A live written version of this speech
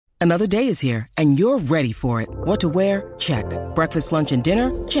Another day is here, and you're ready for it. What to wear? Check. Breakfast, lunch, and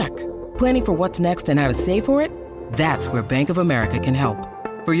dinner? Check. Planning for what's next and how to save for it? That's where Bank of America can help.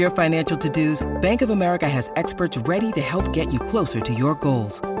 For your financial to-dos, Bank of America has experts ready to help get you closer to your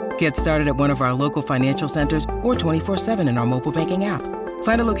goals. Get started at one of our local financial centers or 24/7 in our mobile banking app.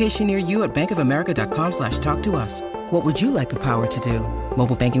 Find a location near you at bankofamerica.com/talktous. What would you like the power to do?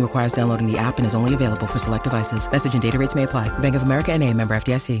 Mobile banking requires downloading the app and is only available for select devices. Message and data rates may apply. Bank of America N.A., member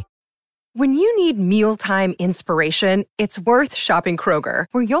FDIC. When you need mealtime inspiration, it's worth shopping Kroger,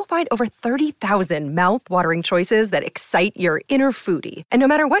 where you'll find over 30,000 mouth-watering choices that excite your inner foodie. And no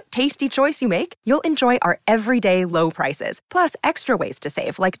matter what tasty choice you make, you'll enjoy our everyday low prices, plus extra ways to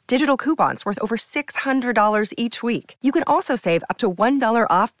save, like digital coupons worth over $600 each week. You can also save up to $1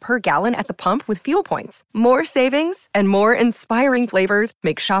 off per gallon at the pump with fuel points. More savings and more inspiring flavors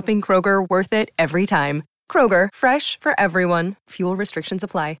make shopping Kroger worth it every time. Kroger, fresh for everyone. Fuel restrictions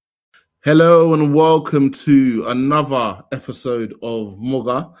apply. Hello and welcome to another episode of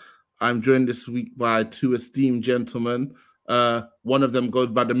MUGA. I'm joined this week by two esteemed gentlemen. One of them goes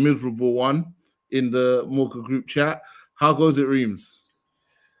by the miserable one in the MUGA group chat. How goes it, Reams?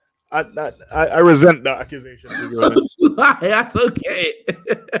 I resent that accusation. So do I. I don't get it.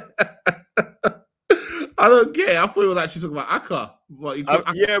 I don't get it. I thought he was actually talking about Akka. But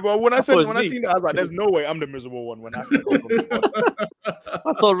when I seen it, I was like, "There's no way I'm the miserable one." When I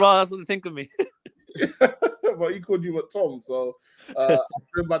thought, Ra, that's what they think of me. But he called you Tom, so I'm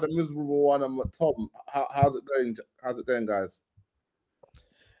going by the miserable one. I'm Tom. How's it going? How's it going, guys?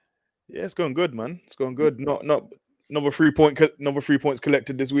 Yeah, it's going good, man. It's going good. Not another 3 points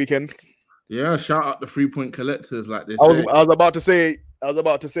collected this weekend. Yeah, shout out the 3-point collectors, like this. I was about to say.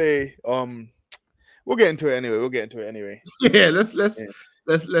 We'll get into it anyway. Yeah, let's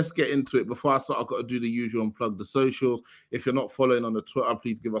get into it. Before I start, I've got to do the usual and plug the socials. If you're not following on the Twitter,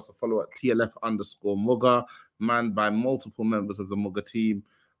 please give us a follow at TLF_MUGA, manned by multiple members of the MUGA team.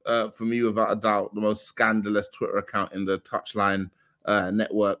 For me, without a doubt, the most scandalous Twitter account in the Touchline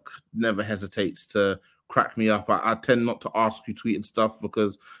network. Never hesitates to crack me up. I tend not to ask you tweeted stuff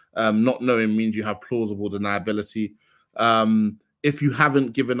because not knowing means you have plausible deniability. If you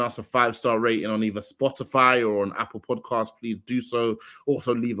haven't given us a 5-star rating on either Spotify or on Apple Podcasts, please do so.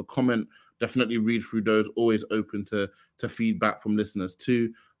 Also leave a comment. Definitely read through those. Always open to feedback from listeners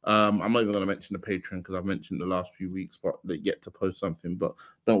too. I'm not even going to mention the Patreon because I've mentioned the last few weeks, but they yet to post something. But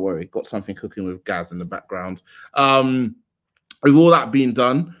don't worry, got something cooking with Gaz in the background. With all that being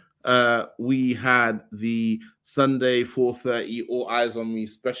done, we had the Sunday 4:30 All Eyes on Me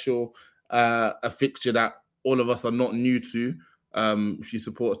special, a fixture that all of us are not new to. If you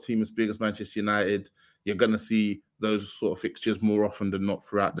support a team as big as Manchester United, you're going to see those sort of fixtures more often than not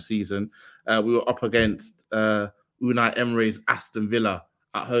throughout the season. We were up against Unai Emery's Aston Villa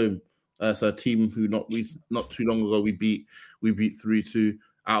at home. So a team who not too long ago we beat 3-2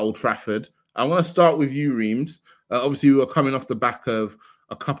 at Old Trafford. I want to start with you, Reams. Obviously, we were coming off the back of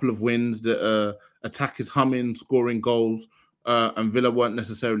a couple of wins. The attack is humming, scoring goals, and Villa weren't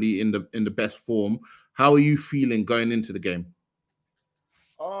necessarily in the best form. How are you feeling going into the game?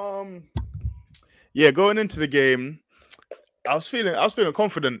 Going into the game, I was feeling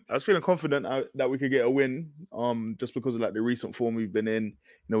confident. I was feeling confident that we could get a win. Just because of like the recent form we've been in.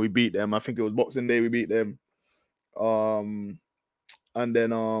 You know, we beat them. I think it was Boxing Day we beat them. And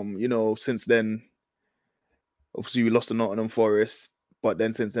then since then, obviously we lost to Nottingham Forest. But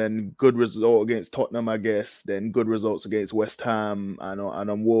then since then, good result against Tottenham, I guess. Then good results against West Ham and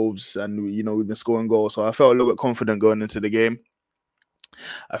on Wolves, and we've been scoring goals. So I felt a little bit confident going into the game.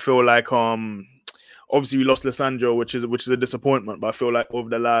 I feel like obviously we lost Lissandro, which is a disappointment. But I feel like over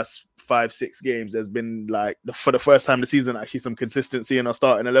the last 5-6 games, there's been like for the first time this season actually some consistency in our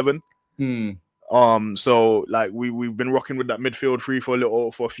starting 11. So like we've been rocking with that midfield three for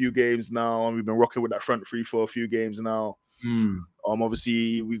a few games now, and we've been rocking with that front three for a few games now.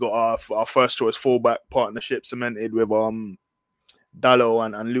 Obviously we got our first choice fullback partnership cemented with Dallo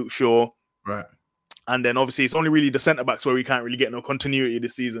and Luke Shaw. Right. And then obviously it's only really the centre backs where we can't really get no continuity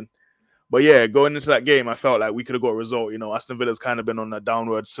this season. But yeah, going into that game, I felt like we could have got a result. You know, Aston Villa's kind of been on a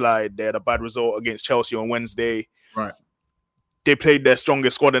downward slide. They had a bad result against Chelsea on Wednesday. Right. They played their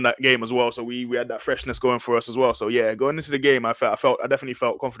strongest squad in that game as well. So we had that freshness going for us as well. So yeah, going into the game, I definitely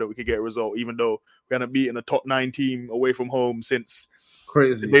felt confident we could get a result, even though we hadn't beaten a top 9 team away from home since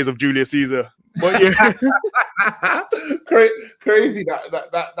the days of Julius Caesar. But yeah. Crazy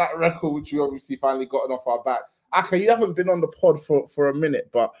that record which we obviously finally gotten off our back. Aka, you haven't been on the pod for a minute,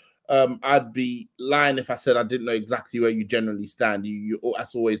 but I'd be lying if I said I didn't know exactly where you generally stand. You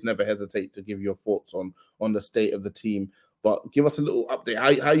as always never hesitate to give your thoughts on the state of the team. But give us a little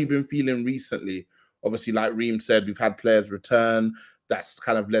update. How you been feeling recently? Obviously, like Reem said, we've had players return. That's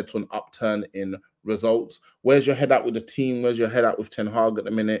kind of led to an upturn in results. Where's your head at with the team? Where's your head at with Ten Hag at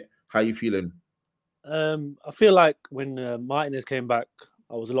the minute? How you feeling? I feel like when Martinez came back,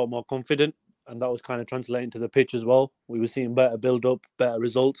 I was a lot more confident, and that was kind of translating to the pitch as well. We were seeing better build-up, better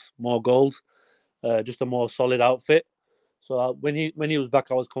results, more goals, just a more solid outfit. So when he was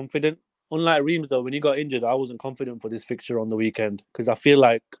back, I was confident. Unlike Reams, though, when he got injured, I wasn't confident for this fixture on the weekend because I feel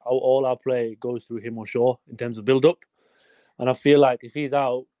like all our play goes through him or Shaw in terms of build-up. And I feel like if he's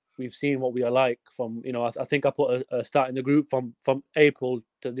out, we've seen what we are like from, I think I put a start in the group from April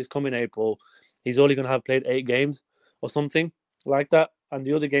to this coming April. He's only going to have played 8 games or something like that. And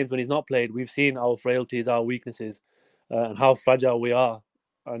the other games when he's not played, we've seen our frailties, our weaknesses, and how fragile we are.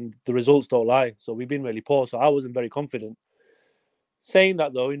 And the results don't lie. So we've been really poor. So I wasn't very confident. Saying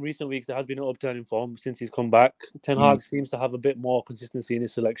that, though, in recent weeks, there has been an upturn in form since he's come back. Ten Hag seems to have a bit more consistency in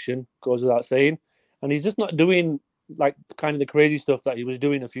his selection, goes without saying. And he's just not doing, like, kind of the crazy stuff that he was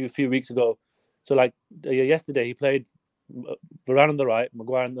doing a few weeks ago. So, like, yesterday, he played Varane on the right,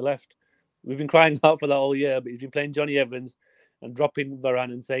 Maguire on the left. We've been crying out for that all year, but he's been playing Johnny Evans and dropping Varane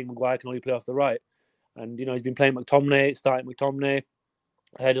and saying Maguire can only play off the right. And, he's been playing McTominay, starting McTominay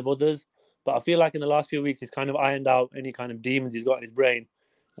ahead of others. But I feel like in the last few weeks, he's kind of ironed out any kind of demons he's got in his brain.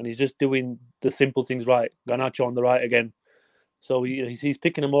 And he's just doing the simple things right. Garnacho on the right again. So he's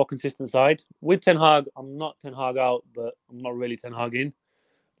picking a more consistent side. With Ten Hag, I'm not Ten Hag out, but I'm not really Ten Hag in.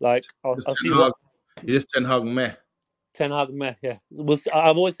 Like, I'll see what... Just Ten Hag meh. Ten Hag meh, yeah.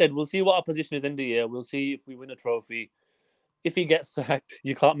 I've always said, we'll see what our position is in the year. We'll see if we win a trophy. If he gets sacked,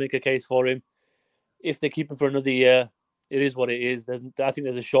 you can't make a case for him. If they keep him for another year, it is what it is. I think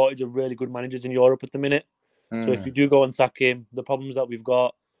there's a shortage of really good managers in Europe at the minute. So if you do go and sack him, the problems that we've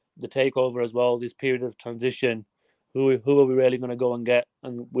got, the takeover as well, this period of transition, who are we really going to go and get?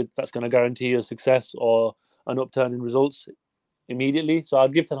 And that's going to guarantee us success or an upturn in results immediately. So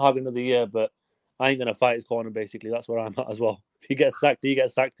I'd give Ten Hag another year, but I ain't going to fight his corner, basically. That's where I'm at as well. If he gets sacked,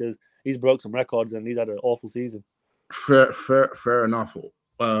 because he's broke some records and he's had an awful season. Fair enough.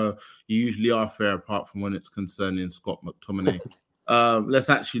 You usually are fair, apart from when it's concerning Scott McTominay. Let's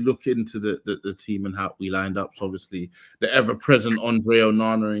actually look into the team and how we lined up. So obviously, the ever-present Andre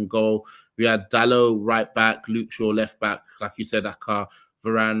Onana in goal. We had Dalot right back, Luke Shaw left back, like you said, Aka,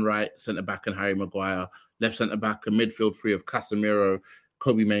 Varane right centre back, and Harry Maguire left centre back. A midfield three of Casemiro,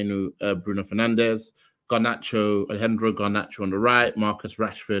 Kobe Mainoo, Bruno Fernandes, Alejandro Garnacho on the right, Marcus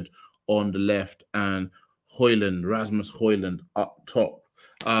Rashford on the left, and Rasmus Højlund up top.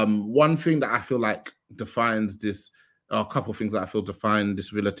 One thing that I feel like defines this, a couple of things that I feel define this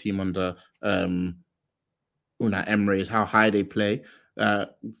Villa team under Unai Emery is how high they play.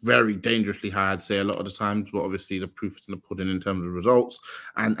 Very dangerously high, I'd say, a lot of the times, but obviously the proof is in the pudding in terms of results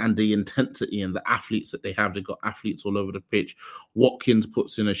and the intensity and the athletes that they have. They've got athletes all over the pitch. Watkins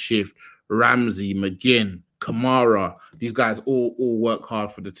puts in a shift. Ramsey, McGinn, Kamara, these guys all work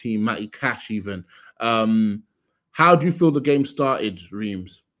hard for the team. Matty Cash even. How do you feel the game started,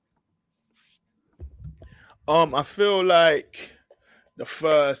 Reams? I feel like the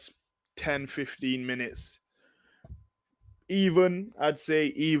first 10, 15 minutes, I'd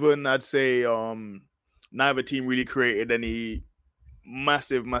say neither team really created any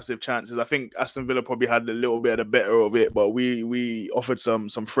massive chances. I think Aston Villa probably had a little bit of the better of it, but we offered some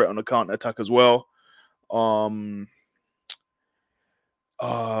threat on the counter attack as well. We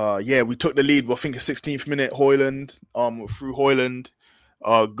took the lead. I think a 16th minute, Højlund, through Højlund.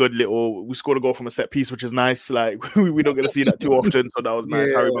 We scored a goal from a set piece, which is nice. Like we don't get to see that too often, so that was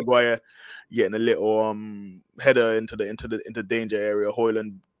nice. Yeah. Harry Maguire getting a little header into danger area.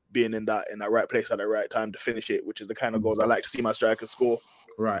 Højlund being in that right place at the right time to finish it, which is the kind of goals I like to see my strikers score.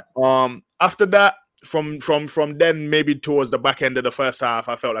 Right. After that, from then maybe towards the back end of the first half,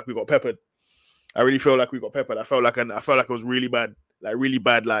 I felt like we got peppered. I really feel like we got peppered. I felt like it was really bad. Like really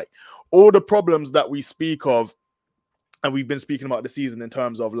bad. Like all the problems that we speak of, and we've been speaking about the season in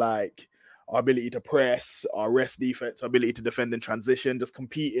terms of like our ability to press, our rest defense, our ability to defend in transition, just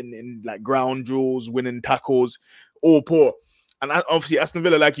competing in like ground duels, winning tackles, all poor. And obviously Aston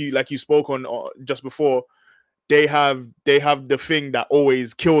Villa, like you spoke on just before, they have the thing that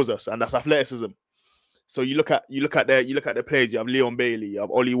always kills us, and that's athleticism. So you look at the players. You have Leon Bailey, you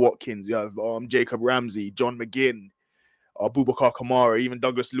have Ollie Watkins, you have Jacob Ramsey, John McGinn, Boubacar Kamara, even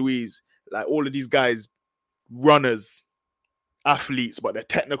Douglas Luiz. Like all of these guys, runners, athletes, but they're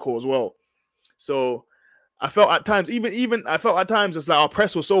technical as well. So I felt at times, it's like our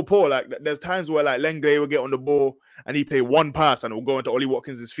press was so poor. Like there's times where like Lenglet would get on the ball and he play one pass and it will go into Ollie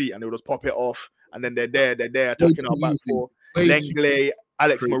Watkins' feet and it will just pop it off and then they're there Way attacking too our back easy. four. Way too Lenglet,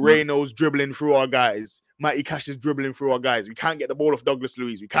 Alex crazy. Moreno's dribbling through our guys. Matty Cash is dribbling through our guys. We can't get the ball off Douglas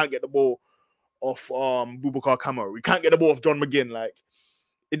Luiz. We can't get the ball off Boubacar Kamara. We can't get the ball off John McGinn. Like,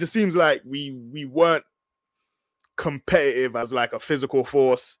 it just seems like we weren't competitive as like a physical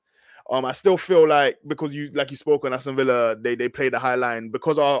force. I still feel like, because you spoke on Aston Villa, they play the high line,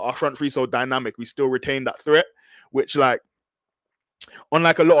 because our front three so dynamic, we still retain that threat, which, like,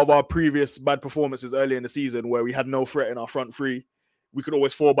 unlike a lot of our previous bad performances early in the season where we had no threat in our front three, we could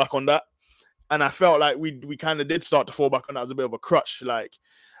always fall back on that. And I felt like we kind of did start to fall back on that as a bit of a crutch. Like,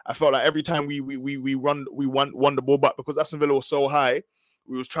 I felt like every time we won the ball back, because Aston Villa was so high,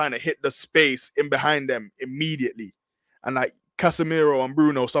 we was trying to hit the space in behind them immediately. And like, Casemiro and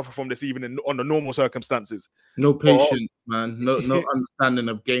Bruno suffer from this even under normal circumstances. No patience, man. No understanding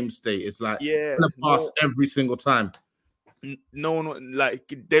of game state. It's like pass every single time. No one,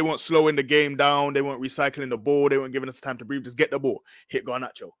 like, they weren't slowing the game down. They weren't recycling the ball. They weren't giving us time to breathe. Just get the ball, hit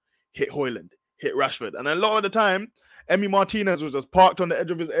Garnacho, hit Højlund, hit Rashford. And a lot of the time, Emi Martinez was just parked on the edge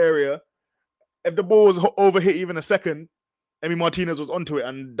of his area. If the ball was overhit even a second, Emi Martinez was onto it,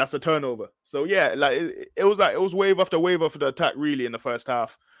 and that's a turnover. So yeah, like it was wave after wave after the attack really in the first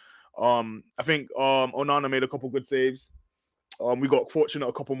half. I think Onana made a couple good saves. We got fortunate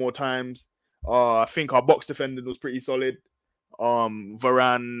a couple more times. I think our box defending was pretty solid.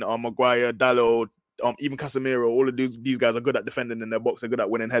 Varane, Maguire, Dalot, even Casemiro, all of these guys are good at defending in their box. They're good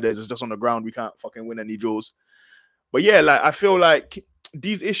at winning headers. It's just on the ground we can't fucking win any duels. But yeah, like, I feel like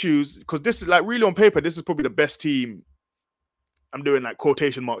these issues, because this is like, really on paper, this is probably the best team. I'm doing like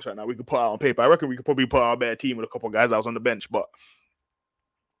quotation marks right now. We could put out on paper. I reckon we could probably put out a better team with a couple of guys that was on the bench, but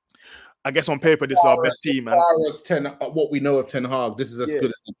I guess on paper this is our best team. As far as what we know of Ten Hag, this is as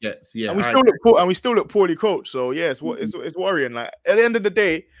good as it gets. Yeah, and we still look poorly coached. So yeah, it's worrying. Like, at the end of the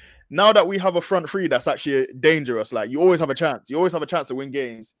day, now that we have a front three that's actually dangerous, like, you always have a chance. You always have a chance to win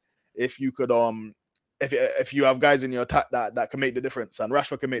games if you could if you have guys in your attack that can make the difference. And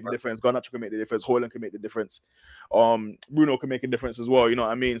Rashford can make the difference, Garnacho can make the difference, Højlund can make the difference, Bruno can make a difference as well. You know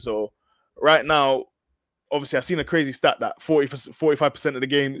what I mean? So right now, obviously, I've seen a crazy stat that 45% of the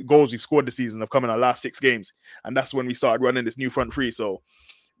game goals we've scored this season have come in our last 6 games, and that's when we started running this new front three. So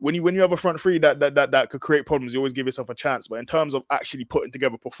when you have a front three that could create problems, you always give yourself a chance. But in terms of actually putting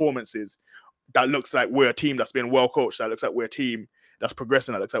together performances, that looks like we're a team that's been well coached. That looks like we're a team that's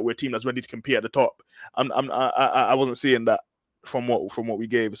progressing. That looks like we're a team that's ready to compete at the top. I wasn't seeing that from what we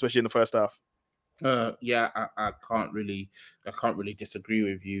gave, especially in the first half. I can't really disagree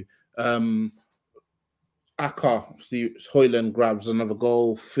with you. Aka, see, Højlund grabs another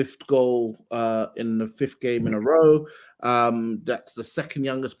goal, 5th goal in the 5th game in a row. That's the second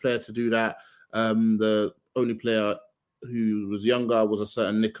youngest player to do that. The only player who was younger was a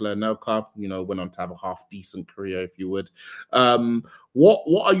certain Nicola Anelka, went on to have a half-decent career, if you would.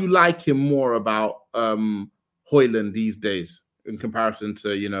 What are you liking more about Højlund these days in comparison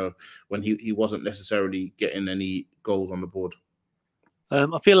to, when he wasn't necessarily getting any goals on the board?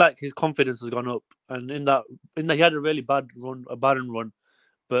 I feel like his confidence has gone up, and in that he had a really bad Bayern run,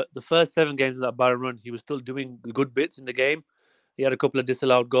 but the first 7 games of that Bayern run, he was still doing good bits in the game. He had a couple of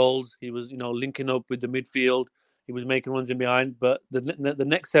disallowed goals. He was, linking up with the midfield. He was making runs in behind, but the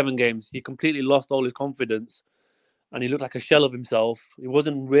next 7 games, he completely lost all his confidence, and he looked like a shell of himself. He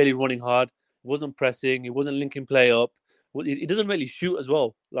wasn't really running hard. He wasn't pressing. He wasn't linking play up. He doesn't really shoot as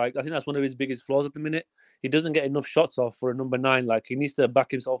well. Like, I think that's one of his biggest flaws at the minute. He doesn't get enough shots off for a number 9. Like, he needs to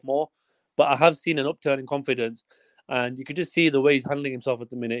back himself more. But I have seen an upturn in confidence, and you can just see the way he's handling himself at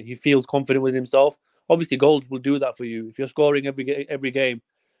the minute. He feels confident with himself. Obviously, goals will do that for you. If you're scoring every game,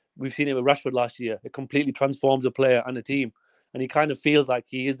 we've seen it with Rashford last year. It completely transforms a player and a team. And he kind of feels like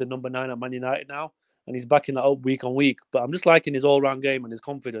he is the number 9 at Man United now, and he's backing that up week on week. But I'm just liking his all-round game and his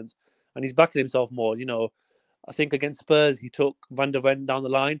confidence, and he's backing himself more. I think against Spurs, he took Van der Ven down the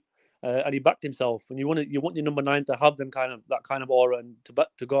line, and he backed himself. And you want your number 9 to have that kind of aura and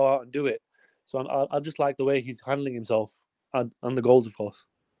to go out and do it. So I just like the way he's handling himself and the goals, of course.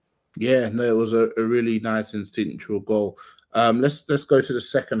 Yeah, no, it was a really nice instinctual goal. Let's go to the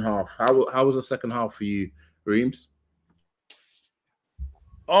second half. How was the second half for you, Reems?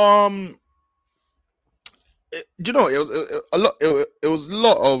 It was a lot. It was a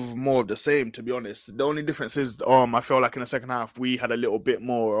lot of more of the same, to be honest. The only difference is, I felt like in the second half we had a little bit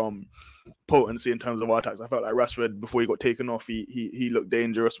more potency in terms of our attacks. I felt like Rashford, before he got taken off, he looked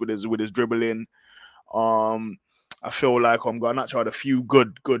dangerous with his dribbling. I feel like Garnacho had a few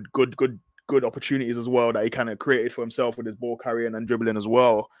good opportunities as well that he kind of created for himself with his ball carrying and dribbling as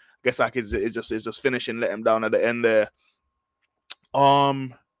well. I guess like it's just finishing, let him down at the end there.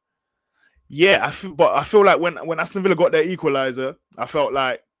 Yeah, I feel like when Aston Villa got their equalizer, I felt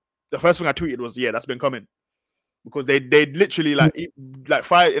like the first thing I tweeted was, "Yeah, that's been coming," because they literally like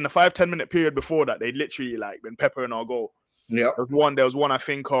 5-10 minute period before that, they'd literally like been peppering our goal. Yeah. There was one I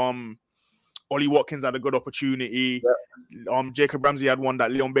think Ollie Watkins had a good opportunity. Yeah. Jacob Ramsey had one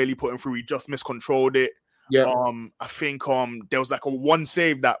that Leon Bailey put him through. He just miscontrolled it. Yeah. I think there was like one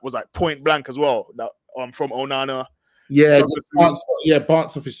save that was like point blank as well. That from Onana. Yeah,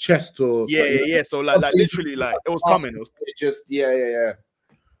 bounce off his chest or something. Yeah. So like literally like it was coming. It was just yeah.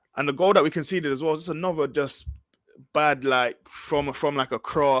 And the goal that we conceded as well is another just bad, like from like a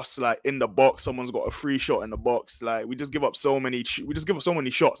cross, like in the box. Someone's got a free shot in the box. Like we just give up so many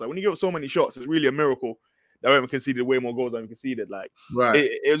shots. Like when you give up so many shots, it's really a miracle that we haven't conceded way more goals than we conceded. Like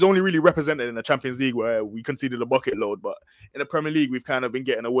it was only really represented in the Champions League where we conceded a bucket load, but in the Premier League we've kind of been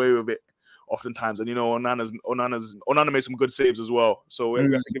getting away with it oftentimes. And Onana made some good saves as well, so we have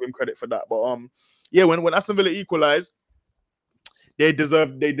to give him credit for that. But yeah, when Aston Villa equalized, they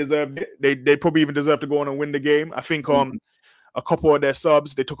deserved it. They probably even deserved to go on and win the game. I think a couple of their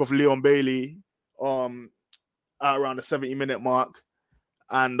subs, they took off Leon Bailey at around the 70-minute mark,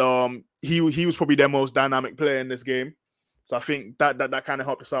 and he was probably their most dynamic player in this game. So I think that kind of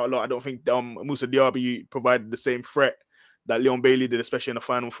helped us out a lot. I don't think Moussa Diaby provided the same threat that Leon Bailey did, especially in the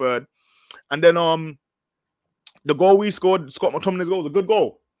final third. And then the goal we scored, Scott McTominay's goal, was a good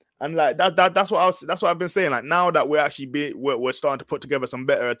goal. And like that's what I've been saying. Like now that we're actually we're starting to put together some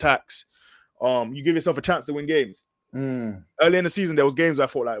better attacks, you give yourself a chance to win games. Early in the season, there was games where I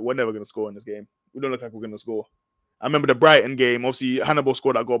thought like we're never going to score in this game. We don't look like we're going to score. I remember the Brighton game. Obviously, Hannibal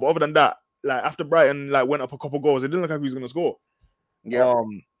scored that goal, but other than that, like after Brighton like went up a couple goals, it didn't look like he was going to score. Yeah.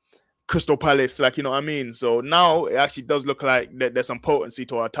 Crystal Palace, like, you know what I mean? So now it actually does look like there's some potency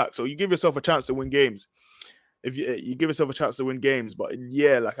to our attack. So you give yourself a chance to win games. If you give yourself a chance to win games, but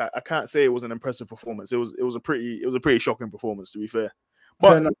yeah, like I can't say it was an impressive performance. It was a pretty shocking performance, to be fair.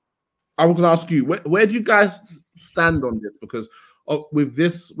 But I was going to ask you, where do you guys stand on this? Because with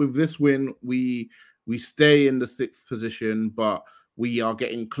this win, we stay in the 6th position, but we are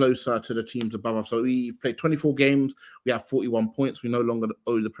getting closer to the teams above us. So we played 24 games. We have 41 points. We no longer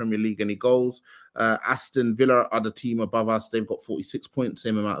owe the Premier League any goals. Aston Villa are the team above us. They've got 46 points,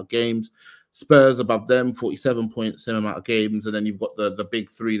 same amount of games. Spurs above them, 47 points, same amount of games. And then you've got the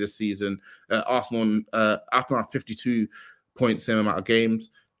big three this season. Arsenal have 52 points, same amount of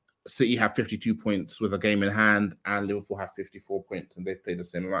games. City have 52 points with a game in hand, and Liverpool have 54 points, and they've played the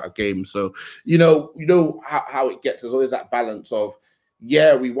same amount of games. So, you know how it gets. There's always that balance of,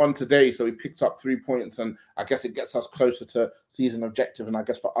 yeah, we won today, so we picked up 3 points, and I guess it gets us closer to season objective. And I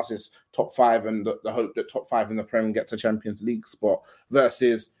guess for us, it's top 5, and the hope that top 5 in the Premier gets a Champions League spot.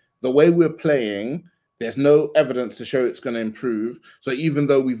 Versus the way we're playing, there's no evidence to show it's going to improve. So even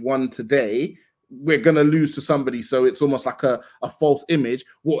though we've won today, we're going to lose to somebody. So it's almost like a false image.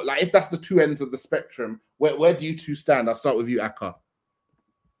 What, like, if that's the two ends of the spectrum, where do you two stand? I'll start with you, Akka.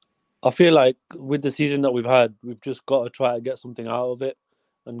 I feel like with the season that we've had, we've just got to try to get something out of it.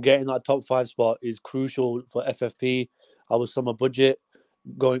 And getting that top 5 spot is crucial for FFP. Our summer budget,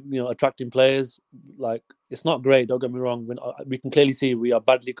 attracting players. Like, it's not great, don't get me wrong. We can clearly see we are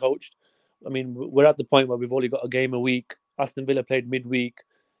badly coached. I mean, we're at the point where we've only got a game a week. Aston Villa played midweek,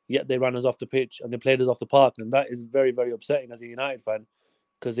 yet they ran us off the pitch and they played us off the park. And that is very, very upsetting as a United fan,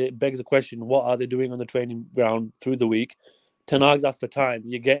 because it begs the question, what are they doing on the training ground through the week? Ten Hag's asked for time.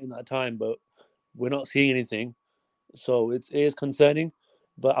 You're getting that time, but we're not seeing anything. So it is concerning.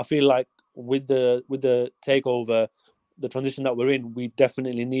 But I feel like with the takeover, the transition that we're in, we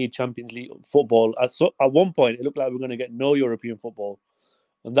definitely need Champions League football. At one point, it looked like we were going to get no European football.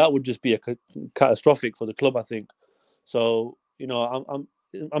 And that would just be catastrophic for the club, I think. So,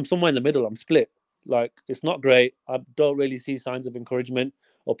 I'm somewhere in the middle. I'm split. Like, it's not great. I don't really see signs of encouragement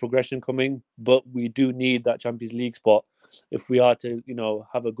or progression coming, but we do need that Champions League spot if we are to,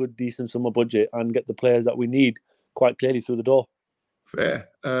 have a good, decent summer budget and get the players that we need quite clearly through the door. Fair.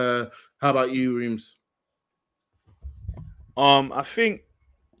 How about you, Reams? I think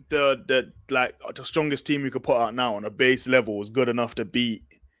the strongest team we could put out now on a base level is good enough to beat,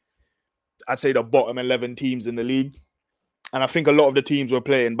 I'd say, the bottom 11 teams in the league. And I think a lot of the teams we're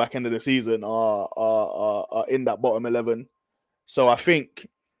playing back end of the season are in that bottom 11. So I think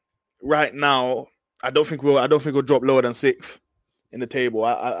right now, I don't think we'll drop lower than 6th in the table.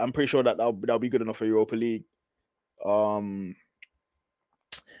 I'm pretty sure that'll be good enough for Europa League.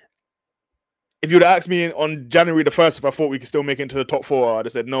 If you'd asked me on January the 1st if I thought we could still make it into the top 4, I'd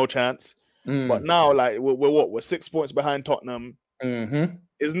have said no chance. But now, like, we're 6 points behind Tottenham. Mm-hmm.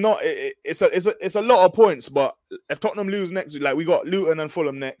 It's a lot of points, but if Tottenham lose next, like, we got Luton and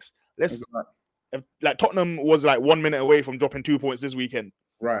Fulham next, like Tottenham was like 1 minute away from dropping 2 points this weekend.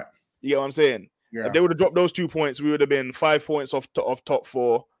 Right. You get what I'm saying? Yeah. If they would have dropped those 2 points, we would have been 5 points off top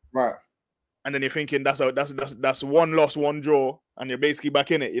four. Right. And then you're thinking that's one loss, one draw, and you're basically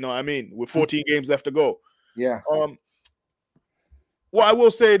back in it. You know what I mean? With 14 games left to go. Yeah. What I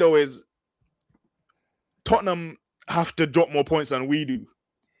will say though is Tottenham have to drop more points than we do,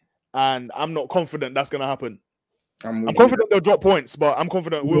 and I'm not confident that's going to happen. I'm confident they'll drop points, but I'm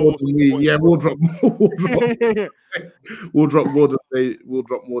confident we'll drop more. We'll drop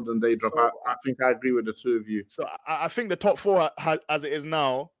more than they drop. So, I think I agree with the two of you. So I think the top four as it is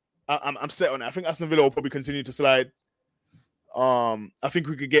now, I'm set on it. I think Aston Villa will probably continue to slide. I think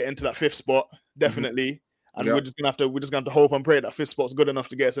we could get into that fifth spot definitely, and we're just gonna have to hope and pray that fifth spot's good enough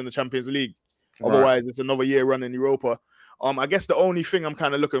to get us in the Champions League. Otherwise, it's another year run in Europa. I guess the only thing I'm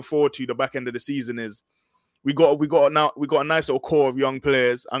kind of looking forward to the back end of the season is we got a nice little core of young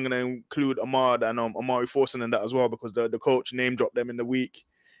players. I'm gonna include Ahmad and Amari Forson in that as well because the coach name dropped them in the week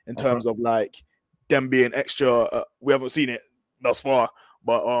in terms of like them being extra. We haven't seen it thus far,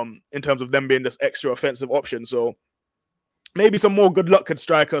 but in terms of them being this extra offensive option. So maybe some more good luck could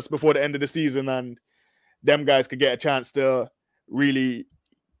strike us before the end of the season, and them guys could get a chance to really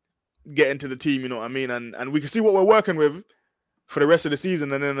get into the team. You know what I mean? And we can see what we're working with for the rest of the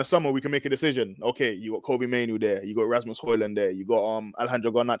season, and then in the summer we can make a decision. Okay, you got Kobe Mainoo there, you got Rasmus Højlund there, you got Alejandro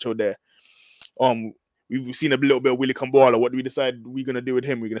Garnacho there. We've seen a little bit of Willy Kambala. What do we decide we're gonna do with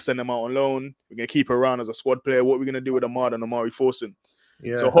him? We're gonna send him out on loan. We're gonna keep him around as a squad player. What are we gonna do with Ahmad and Amari Forson?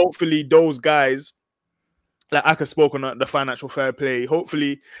 Yeah. So hopefully those guys, like Aka spoke on the financial fair play.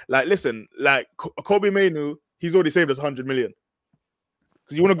 Hopefully, like listen, like Kobe Mainoo, he's already saved us 100 million.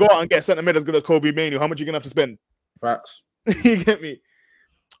 Because you want to go out and get a centre mid as good as Kobe Mainoo, how much are you gonna have to spend? Facts. You get me?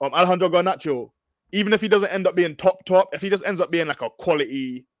 Alejandro Garnacho, even if he doesn't end up being top, if he just ends up being like a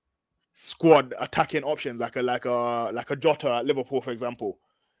quality squad attacking options, like a Jota at Liverpool, for example.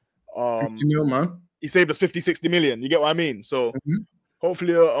 50 mil, man. He saved us 50, 60 million. You get what I mean? So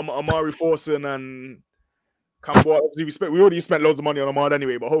hopefully Amari Forson and Campbell, we already spent loads of money on Ahmad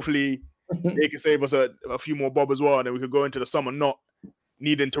anyway, but hopefully they can save us a few more bob as well, and then we could go into the summer not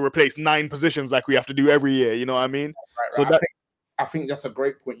needing to replace 9 positions like we have to do every year. You know what I mean? Right. So I think that's a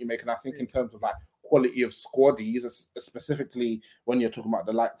great point you make, and I think in terms of like quality of squaddies, specifically when you're talking about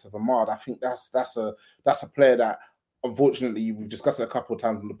the likes of Ahmad, I think that's a player that unfortunately we've discussed it a couple of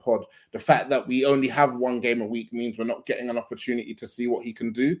times on the pod. The fact that we only have one game a week means we're not getting an opportunity to see what he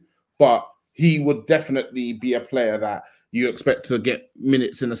can do, but he would definitely be a player that you expect to get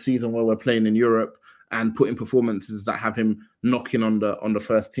minutes in a season where we're playing in Europe and put in performances that have him knocking on the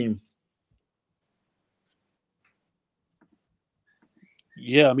first team.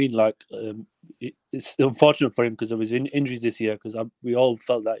 Yeah, I mean, like it's unfortunate for him because of his injuries this year. Because we all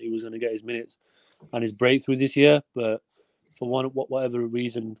felt that he was going to get his minutes and his breakthrough this year, but for whatever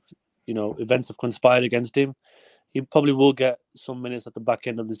reason, you know, events have conspired against him. He probably will get some minutes at the back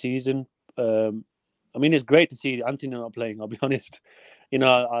end of the season. I mean, it's great to see Anthony not playing, I'll be honest. You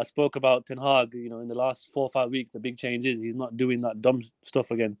know, I spoke about Ten Hag, you know, in the last 4 or 5 weeks, the big change is he's not doing that dumb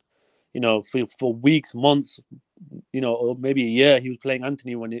stuff again. You know, for weeks, months, you know, or maybe a year, he was playing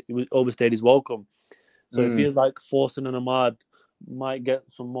Anthony when he overstayed his welcome. So it feels like Forson and Ahmad might get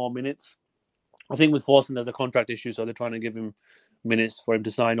some more minutes. I think with Forson, there's a contract issue, so they're trying to give him minutes for him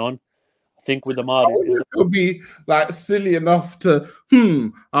to sign on. I think with Ahmad, it'll be like silly enough to,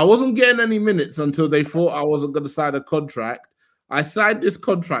 I wasn't getting any minutes until they thought I wasn't going to sign a contract. I signed this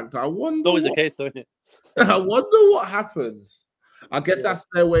contract. I wonder. It's always the case, though, isn't it? I wonder what happens. I guess that's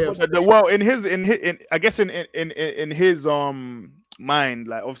their way of. Well, in his mind,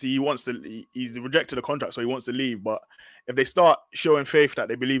 like obviously he's rejected the contract, so he wants to leave. But if they start showing faith that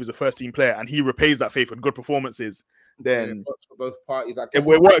they believe is a first team player and he repays that faith with good performances, then it works for both parties. I guess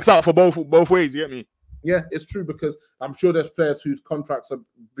it works out for both ways. You get me? Yeah, it's true because I'm sure there's players whose contracts are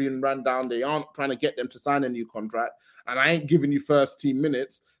being ran down. They aren't trying to get them to sign a new contract, and I ain't giving you first team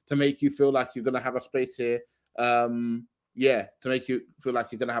minutes to make you feel like you're going to have a space here. To make you feel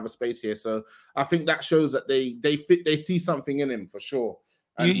like you're going to have a space here. So I think that shows that they see something in him for sure.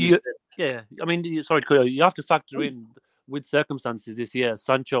 I mean, sorry, you have to factor in with circumstances this year.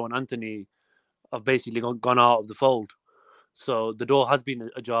 Sancho and Anthony have basically gone out of the fold. So the door has been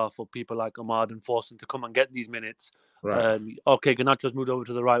ajar for people like Ahmad and Forson to come and get these minutes. Right. Garnacho's moved over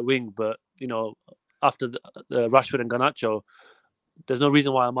to the right wing, but you know, after the Rashford and Garnacho, there's no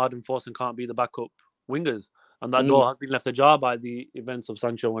reason why Ahmad and Forson can't be the backup wingers. And that door has been left ajar by the events of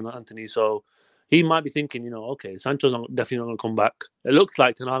Sancho and Anthony. So he might be thinking, you know, okay, Sancho's definitely not going to come back. It looks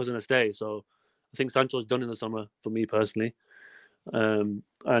like Ten Hag's going to stay. So I think Sancho's done in the summer for me personally.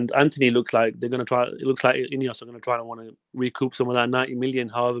 And Anthony looks like they're going to try. It looks like Ineos are going to try and want to recoup some of that 90 million,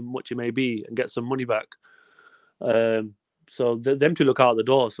 however much it may be, and get some money back. So them two look out the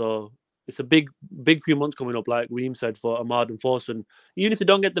door. So it's a big few months coming up, like Reem said, for Ahmad and Forson. Even if they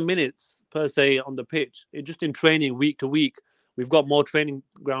don't get the minutes per se on the pitch, it just in training week to week, we've got more training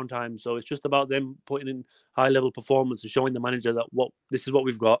ground time. So it's just about them putting in high level performance and showing the manager that this is what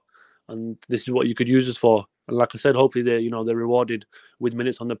we've got, and this is what you could use us for. And like I said, hopefully they're rewarded with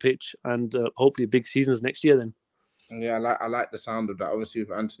minutes on the pitch, and hopefully big seasons next year then. Yeah, I like the sound of that. Obviously,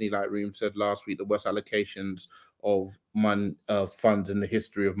 with Anthony, like Reem said last week, the worst allocations of funds in the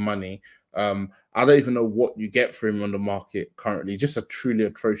history of money. I don't even know what you get for him on the market currently. Just a truly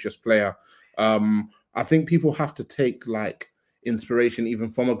atrocious player. I think people have to take like inspiration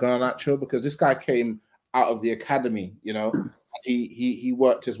even from a Garnacho, because this guy came out of the academy. He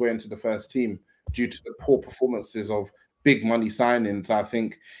worked his way into the first team due to the poor performances of big money signings. I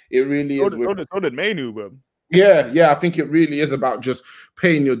think it really is. So did Mainu, bro. Yeah, I think it really is about just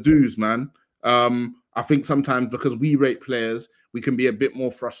paying your dues, man. I think sometimes because we rate players, we can be a bit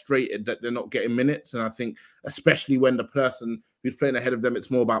more frustrated that they're not getting minutes. And I think especially when the person who's playing ahead of them,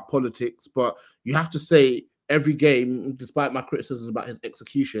 it's more about politics. But you have to say every game, despite my criticisms about his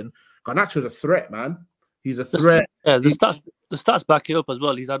execution, Garnacho's a threat, man. He's a threat. Yeah, the stats back it up as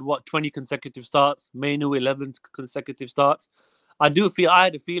well. He's had 20 consecutive starts, Mainu 11 consecutive starts. I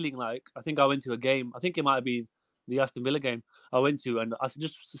had a feeling like, I think I went to a game, I think it might have been the Aston Villa game I went to, and I've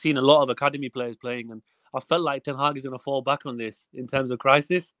just seen a lot of academy players playing, and I felt like Ten Hag is going to fall back on this in terms of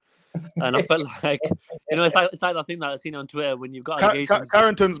crisis. And I felt like, it's like that thing that I've seen on Twitter when you've got allegations.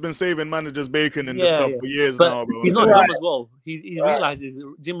 Carrington's been saving managers bacon in this club for years now, bro. He's not dumb as well. He realizes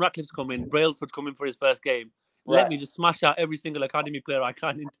Jim Ratcliffe's coming, Brailsford's coming for his first game. Let me just smash out every single academy player I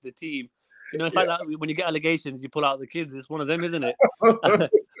can into the team. It's like that when you get allegations, you pull out the kids. It's one of them, isn't it?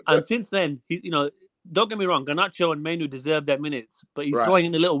 And since then, don't get me wrong, Garnacho and Mainu deserve their minutes, but he's throwing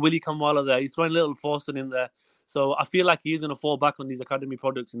in a little Willy Kamwala there. He's throwing a little Forson in there. So I feel like he's going to fall back on these academy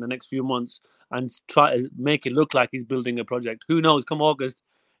products in the next few months and try to make it look like he's building a project. Who knows? Come August,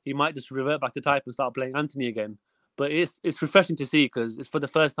 he might just revert back to type and start playing Anthony again. But it's refreshing to see, because it's for the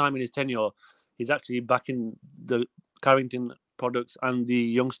first time in his tenure, he's actually backing the Carrington products and the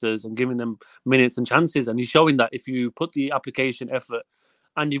youngsters and giving them minutes and chances. And he's showing that if you put the application effort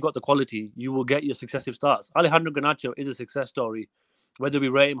and you've got the quality, you will get your successive starts. Alejandro Garnacho is a success story, whether we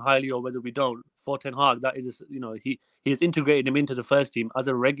rate him highly or whether we don't. For Ten Hag, that is, he has integrated him into the first team as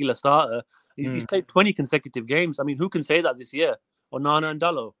a regular starter. He's played 20 consecutive games. I mean, who can say that this year? Onana and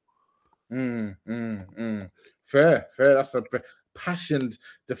Dalot. Fair. That's a passionate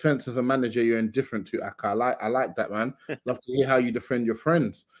defensive manager you're indifferent to, Aka. I like that, man. Love to hear how you defend your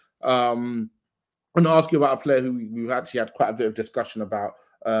friends. I'm going to ask you about a player who we've actually had quite a bit of discussion about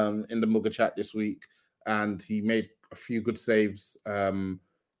in the MUGA chat this week, and he made a few good saves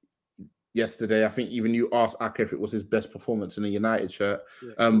yesterday. I think even you asked Aka if it was his best performance in a United shirt.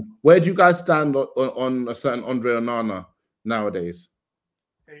 Yeah. Where do you guys stand on a certain Andre Onana nowadays?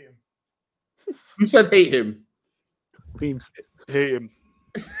 Hate him. You said hate him. Hate him.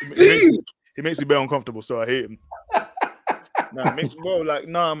 He makes me very uncomfortable, so I hate him. Man. I want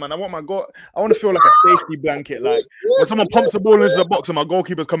to feel like a safety blanket. Like when someone pumps the ball into the box and my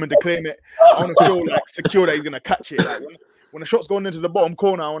goalkeeper's coming to claim it, I want to feel like secure that he's gonna catch it. Like when the shot's going into the bottom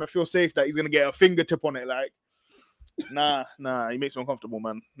corner, I want to feel safe that he's gonna get a fingertip on it. Like, he makes me uncomfortable,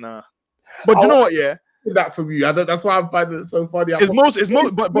 man. Nah. But you know what? Yeah. That from you, that's why I'm finding it so funny. It's most.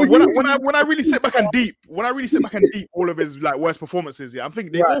 But when I really sit back and deep, all of his like worst performances, I'm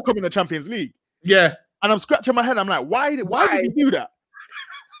thinking they all come in the Champions League. Yeah, and I'm scratching my head. I'm like, why did he do that?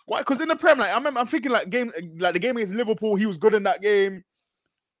 Why? Because in the Prem, like I'm thinking like the game against Liverpool, he was good in that game.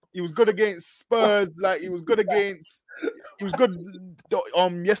 He was good against Spurs. Like he was good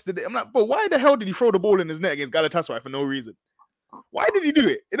yesterday. I'm like, but why the hell did he throw the ball in his net against Galatasaray for no reason? Why did he do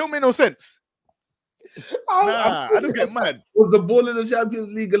it? It don't make no sense. I just get mad. Was the ball in the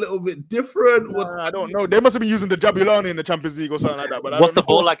Champions League a little bit different? I don't know. They must have been using the Jabulani in the Champions League or something like that. But what's the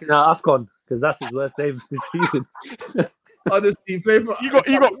ball like in AFCON? Because that's his worst saves this season. Honestly,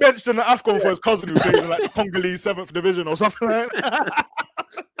 he got benched in the AFCON for his cousin who plays in like the Congolese 7th division or something like that.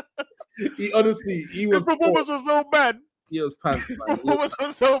 His performance was so bad. He was pants. His performance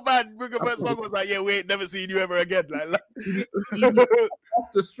was so bad. Brugge Song was like, "Yeah, we ain't never seen you ever again." Like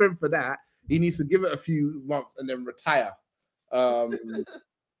off the strength for that, he needs to give it a few months and then retire.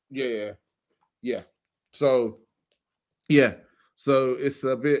 Yeah. So it's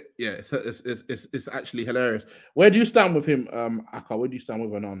a bit, it's actually hilarious. Where do you stand with him, Aka? Where do you stand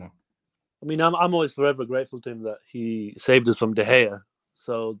with Onana? I mean, I'm always forever grateful to him that he saved us from De Gea.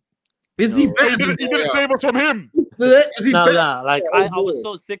 So Is he no. better? He didn't save us from him. Is he No, better? no, like I was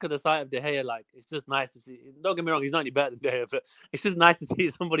so sick of the sight of De Gea. Like it's just nice to see. Don't get me wrong, he's not any better than De Gea, but it's just nice to see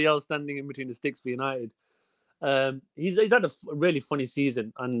somebody else standing in between the sticks for United. He's had a really funny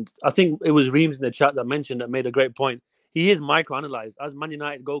season, and I think it was Reams in the chat that mentioned that made a great point. He is microanalyzed as Man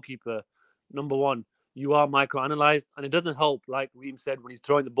United goalkeeper, number one. You are microanalyzed, and it doesn't help, like Reams said, when he's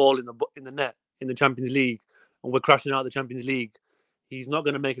throwing the ball in the net in the Champions League, and we're crashing out the Champions League. He's not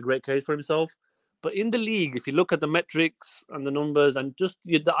going to make a great case for himself. But in the league, if you look at the metrics and the numbers and just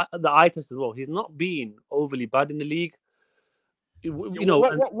the eye test as well, he's not been overly bad in the league.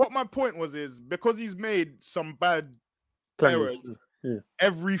 What my point was is because he's made some bad errors,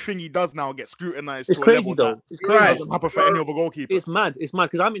 everything he does now gets scrutinized. It's crazy though. It's crazy. Doesn't happen for any other goalkeeper. It's mad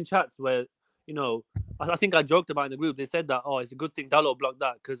because I'm in chats where I think I joked about in the group. They said that it's a good thing Dalot blocked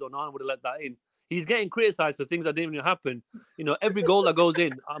that because Onana would have let that in. He's getting criticized for things that didn't even happen. Every goal that goes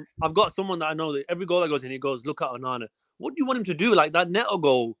in, I've got someone that I know that every goal that goes in, he goes, look at Onana. What do you want him to do? Like that Neto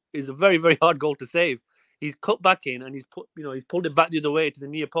goal is a very, very hard goal to save. He's cut back in and he's pulled it back the other way to the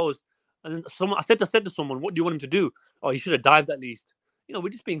near post. And then I said to someone, what do you want him to do? Oh, he should have dived at least. We're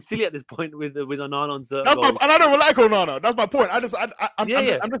just being silly at this point with Onana on certain goals. And I don't like Onana. That's my point. I'm just in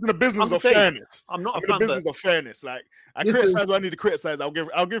the business of fairness. I'm not in the business of fairness. Like I criticize what I need to criticize. I'll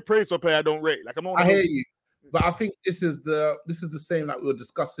give praise to a player I don't rate. Like I hear you, but I think this is the same that we were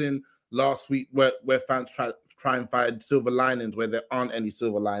discussing last week, where fans try and find silver linings where there aren't any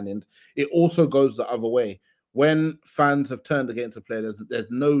silver linings. It also goes the other way. When fans have turned against a player, there's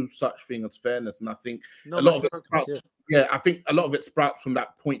no such thing as fairness, and I think a lot of it sprouts. Yeah, I think a lot of it sprouts from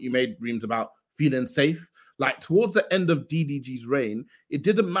that point you made, Reams, about feeling safe. Like towards the end of DDG's reign, it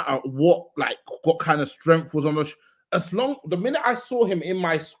didn't matter what kind of strength was on the minute I saw him in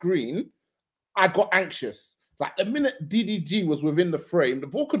my screen, I got anxious. Like the minute DDG was within the frame, the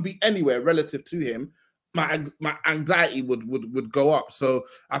ball could be anywhere relative to him. My anxiety would go up. So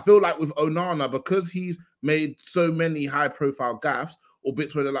I feel like with Onana, because he's made so many high-profile gaffes or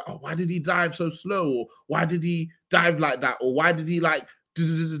bits where they're like, oh, why did he dive so slow? Or why did he dive like that? Or why did he And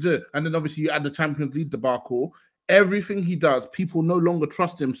then obviously you add the Champions League debacle. Everything he does, people no longer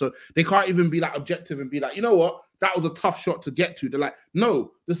trust him. So they can't even be like objective and be like, you know what? That was a tough shot to get to. They're like,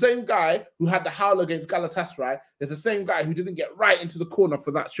 no, the same guy who had the howl against Galatasaray is the same guy who didn't get right into the corner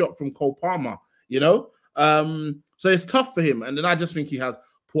for that shot from Cole Palmer, So it's tough for him. And then I just think he has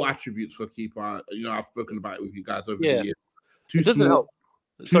poor attributes for a keeper. I've spoken about it with you guys over the years. It doesn't help.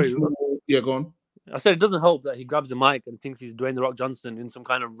 Yeah, go on. I said it doesn't help that he grabs the mic and thinks he's Dwayne The Rock Johnson in some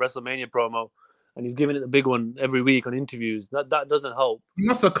kind of WrestleMania promo, and he's giving it the big one every week on interviews. That doesn't help. He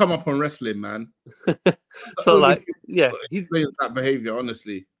must have come up on wrestling, man. So he's that behavior,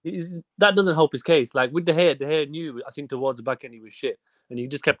 honestly. That doesn't help his case. Like with De Gea knew, I think towards the back end he was shit, and he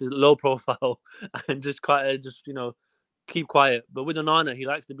just kept his low profile and just keep quiet. But with Onana, he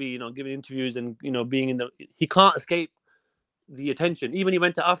likes to be, giving interviews and being he can't escape the attention. Even he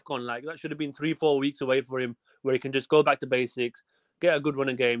went to AFCON, like that should have been 3-4 weeks away for him, where he can just go back to basics, get a good run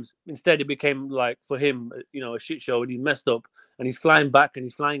of games. Instead, it became like for him, a shit show, and he messed up, and he's flying back, and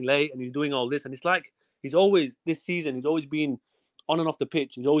he's flying late, and he's doing all this, and it's like he's always been on and off the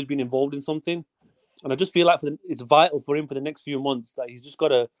pitch. He's always been involved in something, and I just feel like it's vital for him for the next few months that he's just got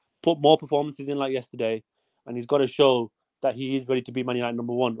to put more performances in like yesterday, and he's got to show that he is ready to be Man United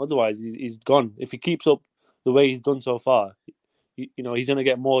number one. Otherwise, he's gone. If he keeps up the way he's done so far, he's going to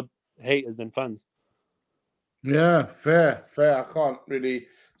get more haters than fans. Yeah, fair. I can't really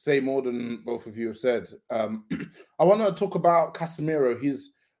say more than both of you have said. I want to talk about Casemiro,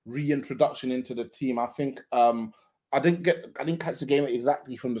 his reintroduction into the team. I think I didn't catch the game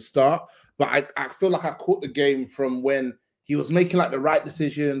exactly from the start, but I feel like I caught the game from when he was making like the right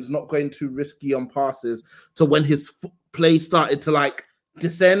decisions, not going too risky on passes, to when his play started to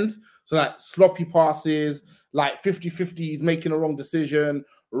descend. So like sloppy passes, like 50-50, he's making a wrong decision,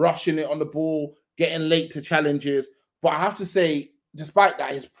 rushing it on the ball, getting late to challenges. But I have to say, despite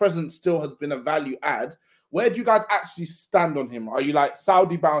that, his presence still has been a value add. Where do you guys actually stand on him? Are you like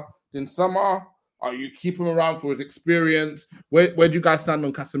Saudi bound in summer? Are you keeping him around for his experience? Where do you guys stand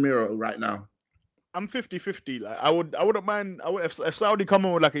on Casemiro right now? I'm 50-50. Like I wouldn't mind. If Saudi come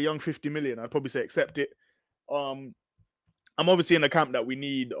on with like a young 50 million, I'd probably say accept it. I'm obviously in the camp that we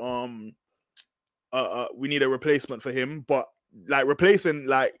need a replacement for him, but like replacing,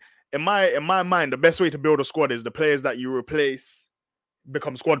 like in my mind, the best way to build a squad is the players that you replace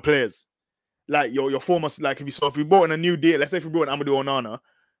become squad players. Like your former, like if we brought in a new deal, let's say if we brought in Amadou Onana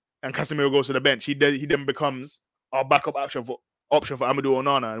and Casemiro goes to the bench, he then becomes our backup option for Amadou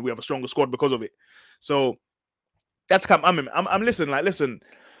Onana, and we have a stronger squad because of it. So I'm listening. Like, listen,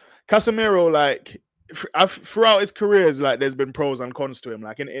 Casemiro, like, throughout his careers, like, there's been pros and cons to him.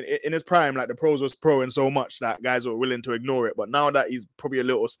 Like, in his prime, like, the pros was pro in so much that guys were willing to ignore it. But now that he's probably a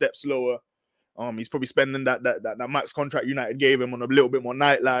little step slower, he's probably spending that max contract United gave him on a little bit more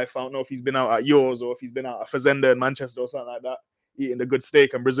nightlife. I don't know if he's been out at yours or if he's been out at Fazenda in Manchester or something like that, eating the good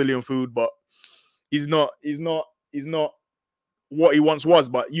steak and Brazilian food. But he's not what he once was.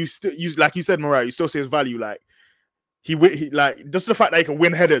 But you like you said, Mariah, you still see his value. Like, he like, just the fact that he can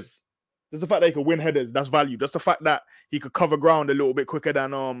win headers. Just the fact that he can win headers, that's value. Just the fact that he could cover ground a little bit quicker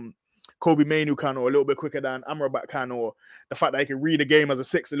than Kobe Mainoo can, or a little bit quicker than Amrabat can, or the fact that he can read a game as a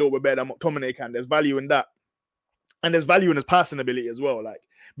 6 a little bit better than McTominay can. There's value in that. And there's value in his passing ability as well. Like,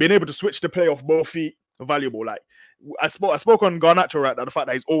 being able to switch the play off both feet, valuable. Like, I spoke on Garnacho, right, that the fact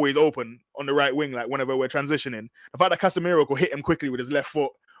that he's always open on the right wing, like, whenever we're transitioning. The fact that Casemiro could hit him quickly with his left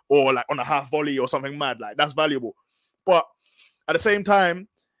foot, or like on a half volley or something mad, like, that's valuable. But at the same time,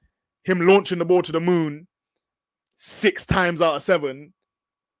 him launching the ball to the moon 6 times out of 7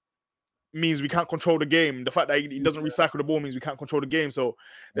 means we can't control the game. The fact that he doesn't recycle the ball means we can't control the game. So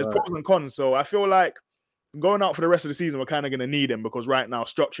there's pros and cons. So I feel like going out for the rest of the season, we're kind of going to need him, because right now,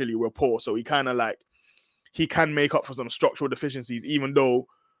 structurally, we're poor. So he kind of like, he can make up for some structural deficiencies, even though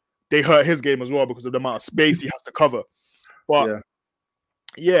they hurt his game as well because of the amount of space he has to cover. But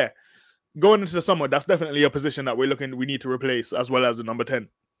yeah, going into the summer, that's definitely a position that we need to replace, as well as the number 10.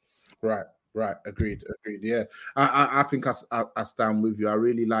 Right. Agreed. Yeah, I think I stand with you. I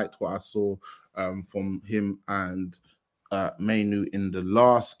really liked what I saw from him and Mainoo in the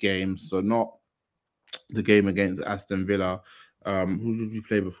last game. So not the game against Aston Villa. Who did we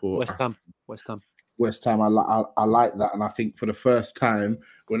play before? West Ham. I like that, and I think for the first time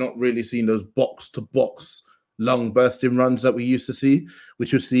we're not really seeing those box to box long bursting runs that we used to see,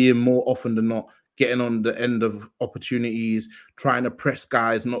 which we see him more often than not, getting on the end of opportunities, trying to press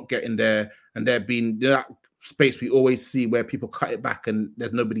guys, not getting there, and there being that space we always see where people cut it back and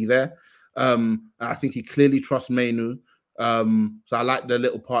there's nobody there. And I think he clearly trusts Mainoo. So I like the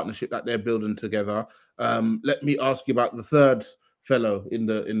little partnership that they're building together. Let me ask you about the third fellow in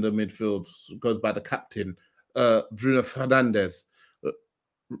the midfield, goes by the captain, Bruno Fernandes.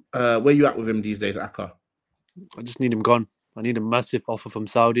 Where you at with him these days, Aka? I just need him gone. I need a massive offer from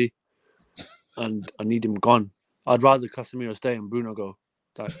Saudi, and I need him gone. I'd rather Casemiro stay and Bruno go.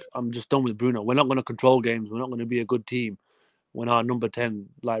 Like, I'm just done with Bruno. We're not going to control games. We're not going to be a good team when our number 10,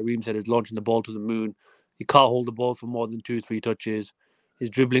 like Reem said, is launching the ball to the moon. He can't hold the ball for more than 2-3 touches. His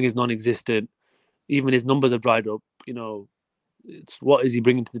dribbling is non-existent. Even his numbers have dried up. You know, it's what is he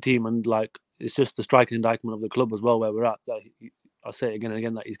bringing to the team? And like, it's just the striking indictment of the club as well, where we're at. That I say it again and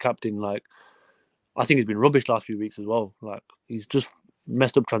again, that he's captain. Like, I think he's been rubbish last few weeks as well. Like, he's just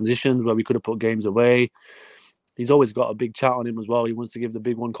messed up transitions where we could have put games away. He's always got a big chat on him as well. He wants to give the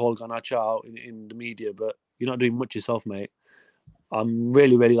big one called Garnacho out in the media, but you're not doing much yourself, mate. I'm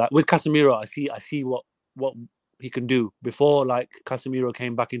really, really like with Casemiro. I see what he can do. Before, like, Casemiro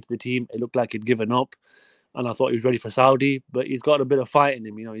came back into the team, it looked like he'd given up, and I thought he was ready for Saudi. But he's got a bit of fight in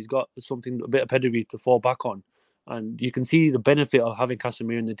him. You know, he's got a bit of pedigree to fall back on, and you can see the benefit of having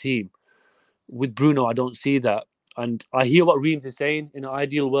Casemiro in the team. With Bruno, I don't see that. And I hear what Reams is saying. In an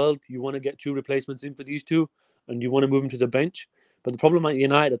ideal world, you want to get 2 replacements in for these two, and you want to move them to the bench. But the problem at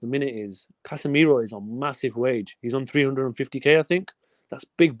United at the minute is Casemiro is on massive wage. He's on 350k, I think. That's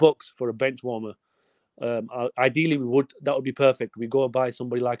big bucks for a bench warmer. Ideally, that would be perfect. We go and buy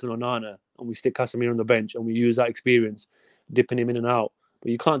somebody like an Onana, and we stick Casemiro on the bench, and we use that experience, dipping him in and out.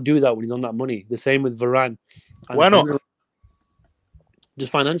 But you can't do that when he's on that money. The same with Varane. And why not?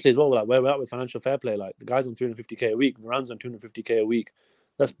 Just financially as well, like where we're at with financial fair play. Like, the guy's on 350k a week, Varane's on 250k a week.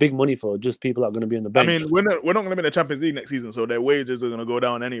 That's big money for just people that are going to be on the bench. I mean, we're not going to be in the Champions League next season, so their wages are going to go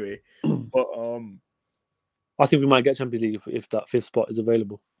down anyway. But I think we might get Champions League if that 5th spot is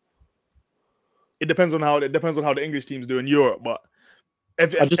available. It depends on how the English teams do in Europe. But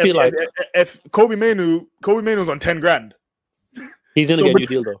if Kobe Mainoo's on 10 grand. He's going to get a new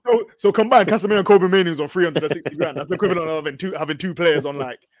deal, though. So combined, Casemiro and Kobe Mainoo's on 360 grand. That's the equivalent of having 2 players on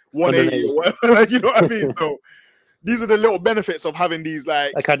like 180 or whatever. Like, you know what I mean? So these are the little benefits of having these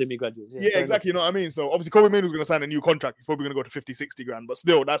like academy graduates. Yeah, exactly. You know what I mean? So obviously Kobe Mainoo's going to sign a new contract. He's probably going to go to 50, 60 grand. But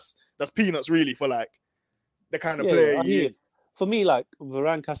still, that's peanuts really for like the kind of player he is. For me, like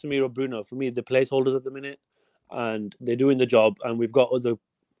Varane, Casemiro, Bruno, for me, the placeholders at the minute, and they're doing the job. And we've got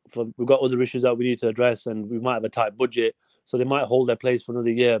other issues that we need to address, and we might have a tight budget, so they might hold their place for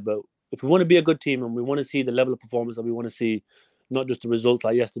another year. But if we want to be a good team and we want to see the level of performance that we want to see, not just the results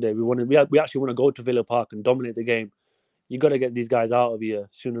like yesterday, we actually want to go to Villa Park and dominate the game. You got to get these guys out of here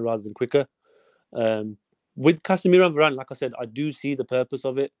sooner rather than quicker. with Casemiro and Varane, like I said, I do see the purpose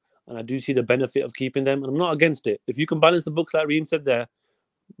of it, and I do see the benefit of keeping them, and I'm not against it. If you can balance the books like Reem said there,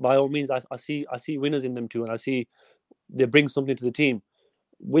 by all means, I see winners in them too, and I see they bring something to the team.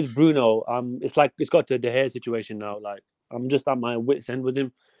 With Bruno, it's like it's got to a De Gea situation now. Like I'm just at my wit's end with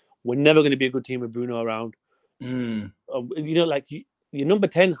him. We're never going to be a good team with Bruno around. Like your number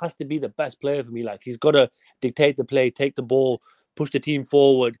 10 has to be the best player for me. Like he's got to dictate the play, take the ball, push the team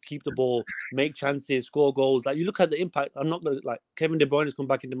forward, keep the ball, make chances, score goals. Like you look at the impact. I'm not gonna like Kevin De Bruyne has come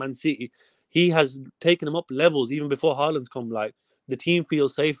back into Man City. He has taken them up levels even before Haaland's come. Like the team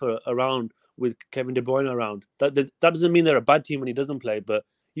feels safer around with Kevin De Bruyne around. That doesn't mean they're a bad team when he doesn't play, but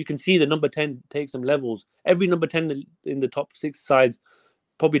you can see the number 10 takes some levels. Every number 10 in the top 6 sides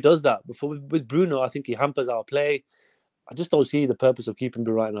probably does that. But with Bruno, I think he hampers our play. I just don't see the purpose of keeping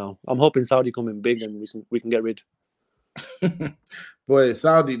him right now. I'm hoping Saudi come in big and we can get rid. Boy,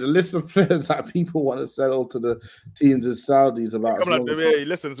 Saudi, the list of players that people want to sell to the teams in Saudi is about.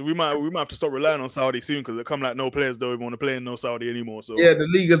 Listen, so we might have to stop relying on Saudi soon because it come like no players don't even want to play in no Saudi anymore. So yeah, the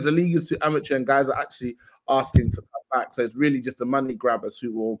league is too amateur, and guys are actually asking to come back. So it's really just the money grabbers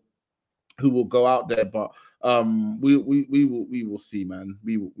who will go out there. But we will see, man.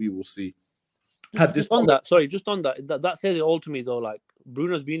 We will see. Just on that, that says it all to me though. Like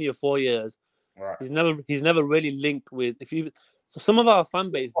Bruno's been here 4 years. Right. He's never really linked with. So some of our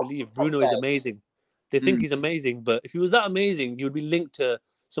fan base believe Bruno is amazing. They think he's amazing, but if he was that amazing, he would be linked to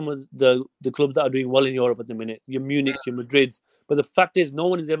some of the clubs that are doing well in Europe at the minute. Your Munichs, your Madrids. But the fact is, no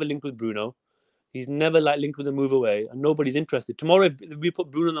one is ever linked with Bruno. He's never linked with a move away, and nobody's interested. Tomorrow, if we put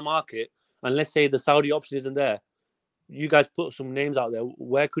Bruno in the market, and let's say the Saudi option isn't there, you guys put some names out there.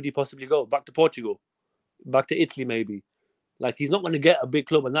 Where could he possibly go? Back to Portugal, back to Italy, maybe. Like he's not going to get a big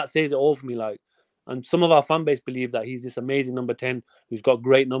club, and that says it all for me. Like, and some of our fan base believe that he's this amazing number 10 who's got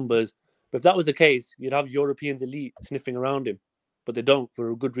great numbers. But if that was the case, you'd have Europeans elite sniffing around him, but they don't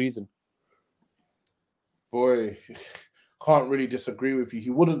for a good reason. Boy, can't really disagree with you. He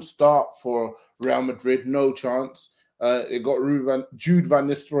wouldn't start for Real Madrid, no chance. It got Jude Van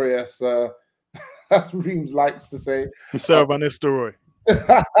Nistelrooy, as Reams likes to say. Sir Van Nistelrooy. He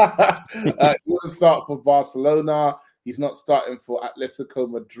wouldn't start for Barcelona. He's not starting for Atletico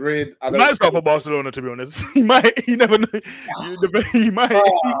Madrid. He might start for Barcelona, to be honest. He might. You never know. He might.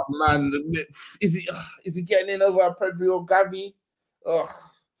 Oh, man, is he getting in over Pedri or Gavi?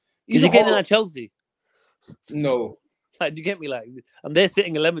 Is he getting in at Chelsea? No. Like, do you get me? Like, and they're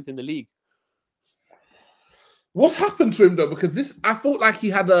sitting 11th in the league. What's happened to him though? Because I thought like he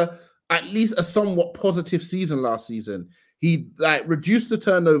had at least a somewhat positive season last season. He reduced the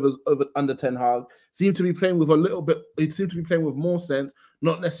turnovers under Ten Hag. Seemed to be playing with a little bit. He seemed to be playing with more sense,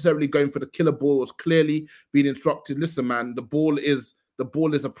 not necessarily going for the killer ball. Was clearly being instructed. Listen, man, the ball is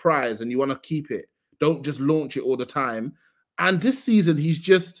a prize, and you want to keep it. Don't just launch it all the time. And this season, he's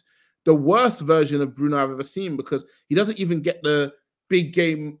just the worst version of Bruno I've ever seen because he doesn't even get the big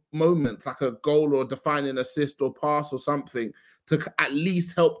game moments like a goal or defining assist or pass or something to at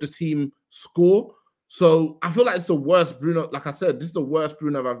least help the team score. So I feel like it's the worst Bruno. Like I said, this is the worst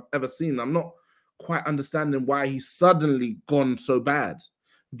Bruno I've ever seen. I'm not quite understanding why he's suddenly gone so bad.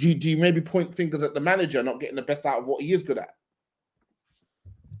 Do you maybe point fingers at the manager not getting the best out of what he is good at?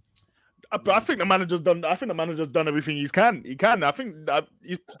 I think the manager's done. I think the manager's done everything he can. I think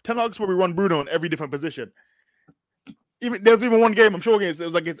Ten Hag's probably run Bruno in every different position. There's even one game I'm sure it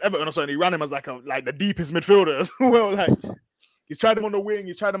was against Everton or something. He ran him as like the deepest midfielder as well. Like he's tried him on the wing.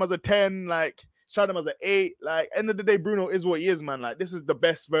 He's tried him as a 10. Like. Tried him as an 8. Like, end of the day, Bruno is what he is, man. Like, this is the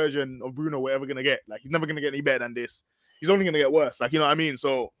best version of Bruno we're ever gonna get. Like, he's never gonna get any better than this. He's only gonna get worse. Like, you know what I mean?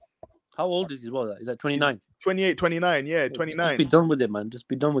 So, how old is he? What is that? 29? 28, 29. Yeah, 29. Just be done with it, man. Just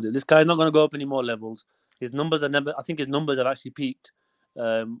be done with it. This guy's not gonna go up any more levels. His numbers are never. I think his numbers have actually peaked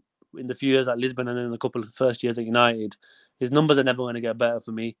in the few years at Lisbon and then a couple of first years at United. His numbers are never going to get better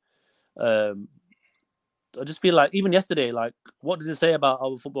for me. I just feel like even yesterday, like, what does it say about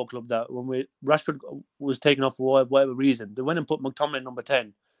our football club that when Rashford was taken off for whatever reason, they went and put McTominay number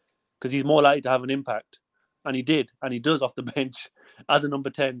 10 because he's more likely to have an impact, and he did, and he does off the bench as a number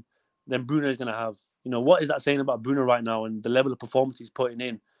 10 than Bruno is going to have. You know, what is that saying about Bruno right now and the level of performance he's putting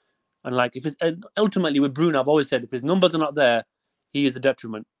in? And like, ultimately with Bruno, I've always said if his numbers are not there, he is a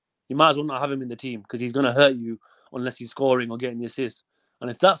detriment. You might as well not have him in the team because he's going to hurt you unless he's scoring or getting the assist.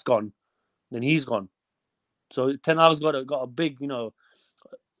 And if that's gone, then he's gone. So Ten Hag's got a big, you know,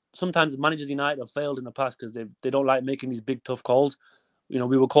 sometimes managers United have failed in the past because they don't like making these big, tough calls. You know,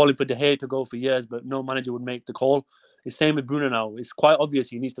 we were calling for De Gea to go for years, but no manager would make the call. It's the same with Bruno now. It's quite obvious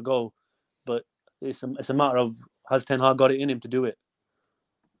he needs to go, but it's a matter of has Ten Hag got it in him to do it?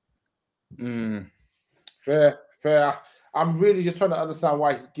 Fair. I'm really just trying to understand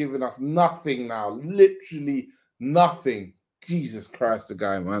why he's giving us nothing now. Literally nothing. Jesus Christ, the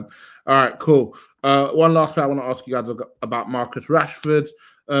guy, man. All right, cool. One last thing I want to ask you guys about Marcus Rashford.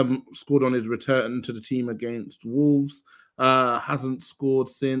 Scored on his return to the team against Wolves. Hasn't scored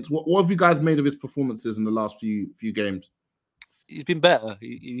since. What have you guys made of his performances in the last few games? He's been better.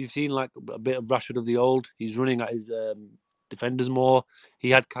 You've seen like a bit of Rashford of the old. He's running at his defenders more. He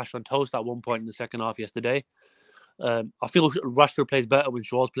had cash on toast at one point in the second half yesterday. I feel Rashford plays better when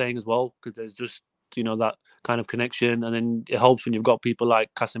Shaw's playing as well, because there's just, that kind of connection, and then it helps when you've got people like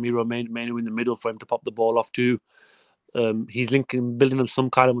Casemiro, mainly in the middle, for him to pop the ball off to. He's building up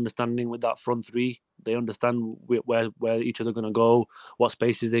some kind of understanding with that front three. They understand where each other are going to go, what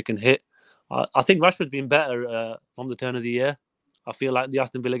spaces they can hit. I think Rashford's been better from the turn of the year. I feel like the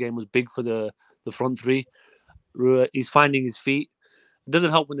Aston Villa game was big for the front three. He's finding his feet. It doesn't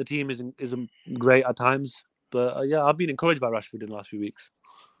help when the team isn't great at times. But I've been encouraged by Rashford in the last few weeks.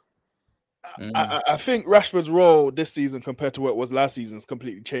 I think Rashford's role this season compared to what it was last season has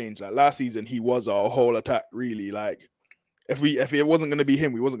completely changed. Like last season, he was our whole attack, really. Like if it wasn't going to be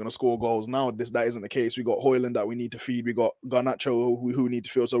him, we wasn't going to score goals. Now that isn't the case. We got Højlund that we need to feed. We got Garnacho who need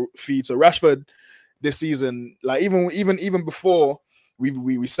to feed. So Rashford this season, like even before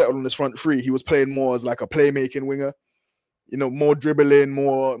we settled on this front three, he was playing more as like a playmaking winger. More dribbling,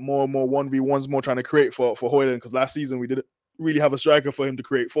 more 1v1s, more trying to create for Højlund, because last season we didn't really have a striker for him to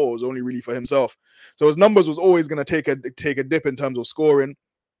create for. It was only really for himself. So his numbers was always going to take a dip in terms of scoring.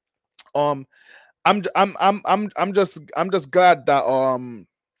 I'm just glad that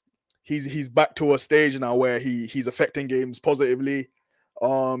he's back to a stage now where he's affecting games positively,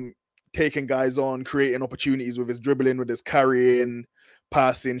 taking guys on, creating opportunities with his dribbling, with his carrying,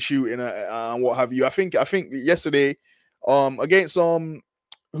 passing, shooting, and what have you. I think yesterday, against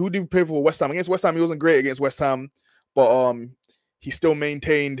who did we play for? West Ham. Against West Ham, he wasn't great against West Ham, but he still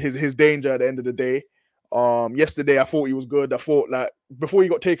maintained his danger at the end of the day. Yesterday I thought he was good. I thought like before he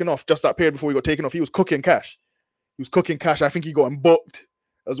got taken off, just that period before he got taken off, he was cooking cash. I think he got him booked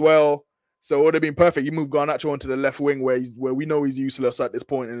as well. So it would have been perfect. You move Garnacho onto the left wing where we know he's useless at this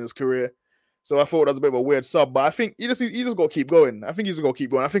point in his career. So I thought that was a bit of a weird sub, but I think he just got to keep going. I think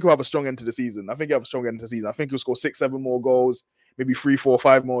he'll have a strong end to the season. I think he'll score 6-7 more goals, maybe 3, 4,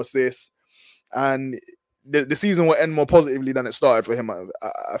 5 more assists. And the season will end more positively than it started for him,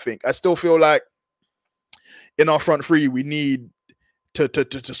 I think. I still feel like in our front three, we need to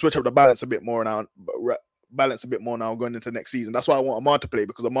switch up the balance a bit more now. Going into next season. That's why I want Ahmad to play,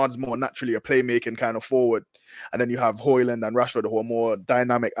 because Ahmad's more naturally a playmaking kind of forward, and then you have Højlund and Rashford who are more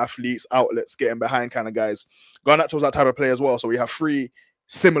dynamic athletes, outlets, getting behind kind of guys. Garnacho's that type of player as well. So we have 3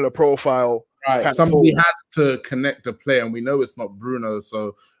 similar profile. Right, somebody has to connect the play, and we know it's not Bruno.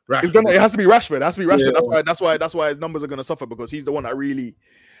 So it has to be Rashford. Yeah. That's why his numbers are going to suffer, because he's the one that really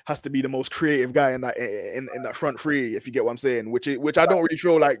has to be the most creative guy in that front three, if you get what I'm saying. Which I don't really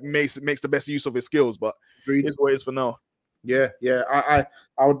feel like makes the best use of his skills, but it's what it is for now. Yeah. I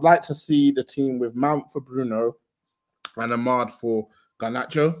would like to see the team with Mount for Bruno and Ahmad for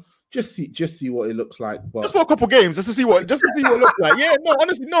Garnacho. Just see what it looks like. But just for a couple games, just to see what it looks like. Yeah, no,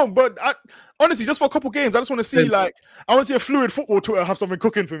 honestly, no. But honestly, just for a couple games, I just want to see I want to see a fluid football Twitter have something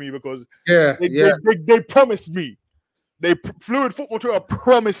cooking for me, because they promised me. Fluid football Twitter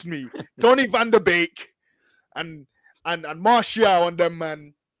promised me Donny van der Beek and Martial on them,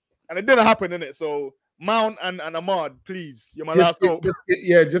 man, and it didn't happen, innit? So Mount and Ahmad, please, you're my last hope.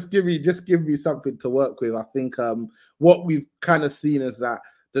 Just give me something to work with. I think what we've kind of seen is that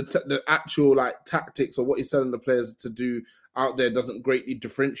the actual tactics or what he's telling the players to do out there doesn't greatly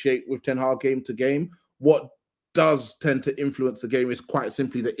differentiate with Ten Hag game to game. What does tend to influence the game is quite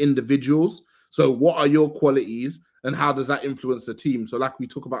simply the individuals. So what are your qualities and how does that influence the team? So like we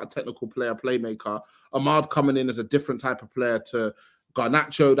talk about a technical player, playmaker, Ahmad coming in as a different type of player to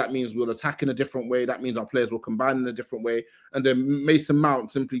Garnacho. That means we'll attack in a different way. That means our players will combine in a different way. And then Mason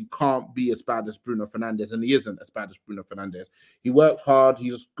Mount simply can't be as bad as Bruno Fernandes, and he isn't as bad as Bruno Fernandes. He works hard.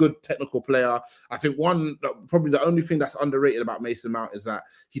 He's a good technical player. I think probably the only thing that's underrated about Mason Mount is that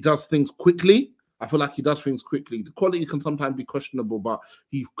he does things quickly. I feel like he does things quickly. The quality can sometimes be questionable, but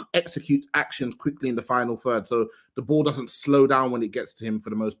he executes actions quickly in the final third. So the ball doesn't slow down when it gets to him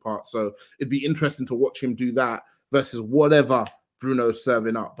for the most part. So it'd be interesting to watch him do that versus whatever Bruno's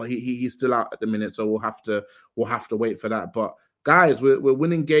serving up. But he's still out at the minute, so we'll have to wait for that. But guys, we're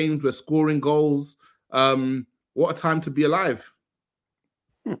winning games, we're scoring goals. What a time to be alive.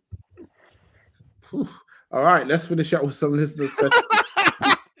 All right, let's finish up with some listeners' questions.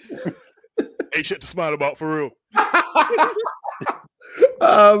 Ain't shit to smile about, for real.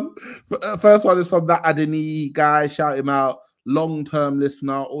 First one is from that Adeni guy. Shout him out. Long-term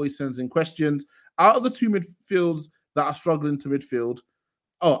listener, always sends in questions. Out of the two midfielders that are struggling to midfield,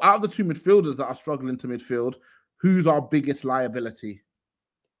 who's our biggest liability?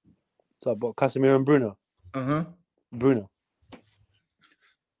 So about Casemiro and Bruno. Bruno.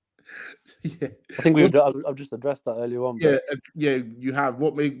 Yeah. I think I've just addressed that earlier on. But... Yeah, you have.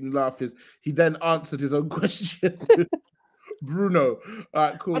 What made me laugh is he then answered his own question. Bruno. All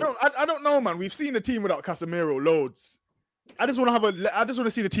right, cool. I don't know, man. We've seen a team without Casemiro loads. I just want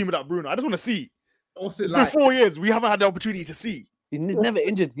to see the team without Bruno. I just want to see. What's it it's like? been 4 years. We haven't had the opportunity to see. He's never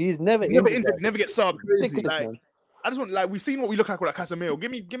injured. He's never injured. Never get subbed. Like, I just want we've seen what we look like without Casemiro.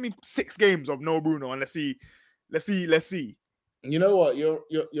 Give me 6 games of no Bruno and let's see. You know what?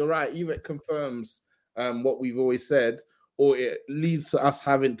 You're right. Either it confirms what we've always said, or it leads to us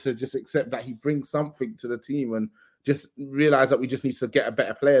having to just accept that he brings something to the team and just realize that we just need to get a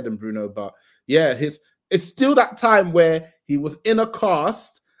better player than Bruno. But yeah, it's still that time where he was in a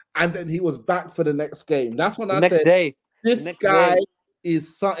cast and then he was back for the next game. That's when I said, this guy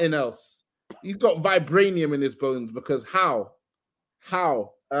is something else. He's got vibranium in his bones because how?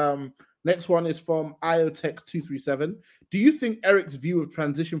 Next one is from IoTex237. Do you think Eric's view of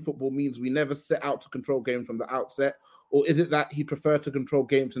transition football means we never set out to control games from the outset? Or is it that he preferred to control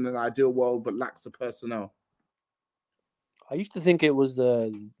games in an ideal world but lacks the personnel? I used to think it was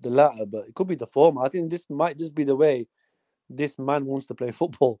the latter, but it could be the former. I think this might just be the way this man wants to play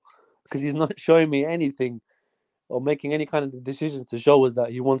football because he's not showing me anything or making any kind of decisions to show us that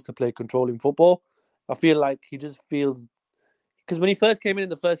he wants to play controlling football. I feel like he just feels... Because when he first came in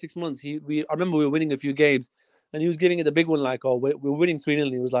the first 6 months, I remember we were winning a few games and he was giving it the big one like, oh, we're winning 3-0.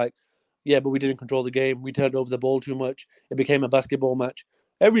 And he was like, yeah, but we didn't control the game. We turned over the ball too much. It became a basketball match.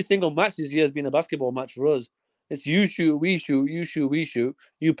 Every single match this year has been a basketball match for us. It's you shoot, we shoot, you shoot, we shoot,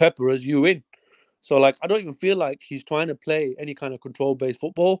 you pepper us, you win. So, like, I don't even feel like he's trying to play any kind of control-based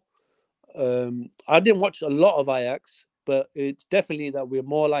football. I didn't watch a lot of Ajax, but it's definitely that we're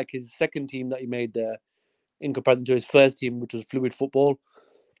more like his second team that he made there in comparison to his first team, which was fluid football.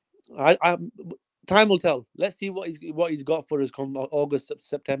 Time will tell. Let's see what he's got for us come August,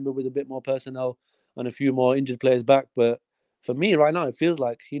 September with a bit more personnel and a few more injured players back. But for me right now, it feels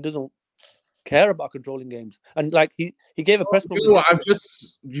like he doesn't care about controlling games. And like he gave a press conference. You know what,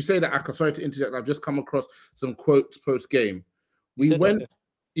 you say that, Aka, sorry to interject. I've just come across some quotes post game. We went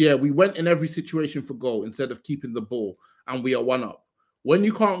in every situation for goal instead of keeping the ball, and we are 1-up. When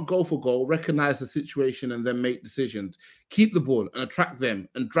you can't go for goal, recognize the situation and then make decisions. Keep the ball and attract them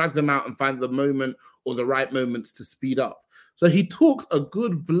and drag them out and find the moment or the right moments to speed up. So he talks a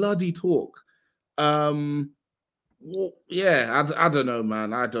good bloody talk. Well, yeah, I don't know,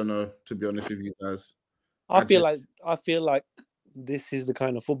 man. I don't know, to be honest with you guys. I feel like this is the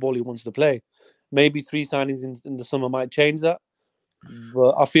kind of football he wants to play. Maybe 3 signings in the summer might change that,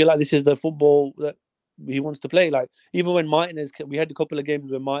 but I feel like this is the football that he wants to play. Like even when we had a couple of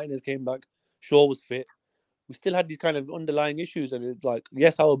games when Martinez came back, Shaw was fit. We still had these kind of underlying issues, and it's like,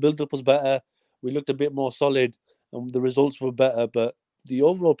 yes, our build-up was better. We looked a bit more solid, and the results were better, but the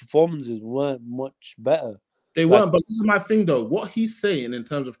overall performances weren't much better. They weren't, but this is my thing, though. What he's saying in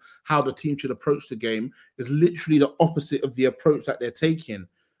terms of how the team should approach the game is literally the opposite of the approach that they're taking.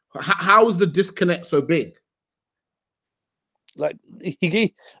 How is the disconnect so big? Like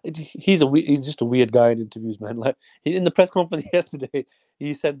he's just a weird guy in interviews, man. Like in the press conference yesterday,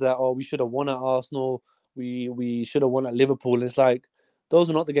 he said that we should have won at Arsenal, we should have won at Liverpool. And it's like those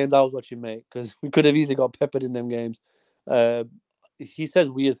are not the games I was watching, mate, because we could have easily got peppered in them games. He says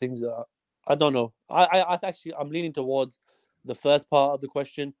weird things that I don't know. I'm leaning towards the first part of the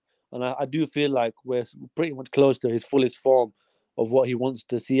question, and I do feel like we're pretty much close to his fullest form of what he wants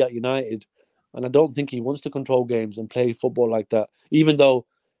to see at United. And I don't think he wants to control games and play football like that, even though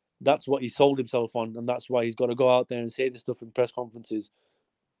that's what he sold himself on, and that's why he's got to go out there and say this stuff in press conferences.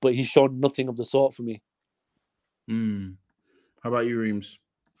 But he's shown nothing of the sort for me. How about you, Reams?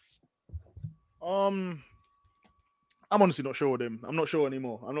 I'm honestly not sure with him. I'm not sure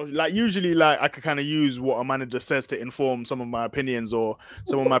anymore. I'm not usually I could kind of use what a manager says to inform some of my opinions or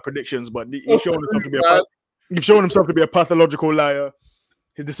some of my predictions, but he's shown himself to be a pathological liar.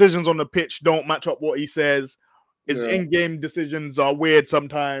 His decisions on the pitch don't match up what he says. His in-game decisions are weird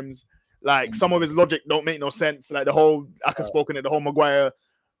sometimes. Like some of his logic don't make no sense. Like the whole Maguire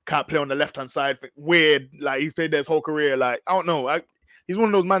can't play on the left-hand side. Weird. Like he's played there his whole career. Like I don't know. He's one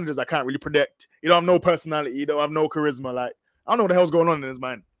of those managers I can't really predict. You don't have no personality. You don't have no charisma. Like I don't know what the hell's going on in his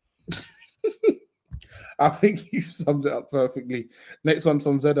mind. I think you summed it up perfectly. Next one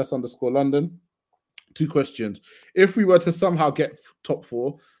from ZS_London. 2 questions. If we were to somehow get top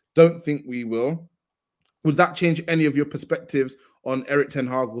 4, don't think we will. Would that change any of your perspectives on Eric Ten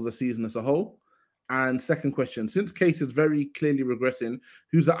Hag or the season as a whole? And second question, since Case is very clearly regressing,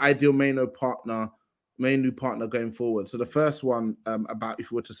 who's the ideal Manu partner going forward? So the first one about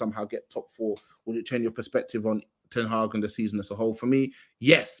if we were to somehow get top 4, would it change your perspective on Ten Hag and the season as a whole? For me,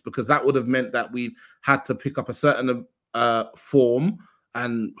 yes, because that would have meant that we had to pick up a certain form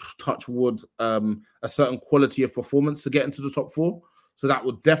and touch wood a certain quality of performance to get into the top 4. So that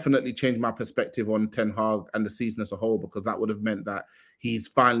would definitely change my perspective on Ten Hag and the season as a whole, because that would have meant that he's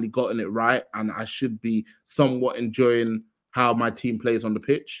finally gotten it right, and I should be somewhat enjoying how my team plays on the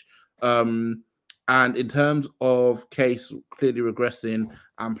pitch. And in terms of Case clearly regressing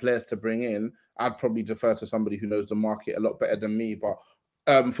and players to bring in, I'd probably defer to somebody who knows the market a lot better than me. But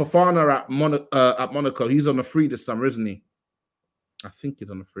Fofana at Monaco, he's on a free this summer, isn't he? I think he's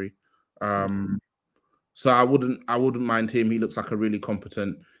on a free. So I wouldn't mind him. He looks like a really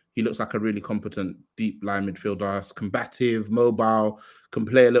competent deep line midfielder, combative, mobile, can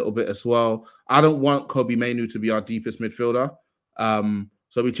play a little bit as well. I don't want Kobbie Mainoo to be our deepest midfielder.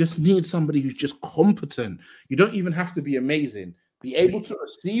 So we just need somebody who's just competent. You don't even have to be amazing. Be able to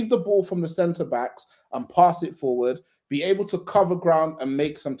receive the ball from the centre backs and pass it forward. Be able to cover ground and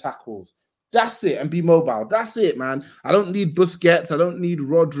make some tackles. That's it, and be mobile. That's it, man. I don't need Busquets. I don't need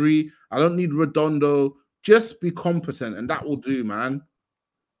Rodri. I don't need Redondo. Just be competent, and that will do, man.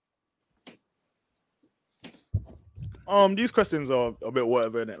 These questions are a bit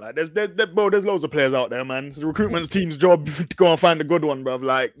whatever, innit? Like, there's loads of players out there, man. It's the recruitment team's job to go and find a good one, bruv.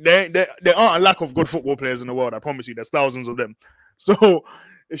 Like, there aren't a lack of good football players in the world. I promise you, there's thousands of them. So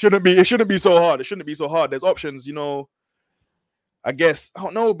it shouldn't be so hard. It shouldn't be so hard. There's options, you know. I guess I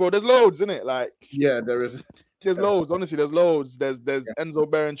don't know, bro. There's loads, innit? Like, yeah, there is. There's loads. Honestly, there's loads. There's Enzo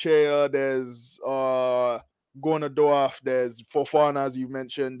Berenchea. There's Gorna Doaf. There's Fofana, as you've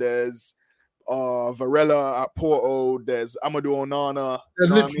mentioned. There's Varela at Porto. There's Amadou Onana. There's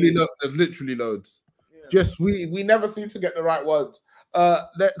literally loads. Yeah. Just we never seem to get the right words.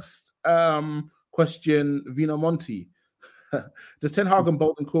 Next question, Vino Monti. Does Ten Hag and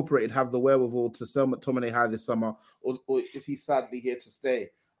Bolt Incorporated have the wherewithal to sell McTominay high this summer, or is he sadly here to stay?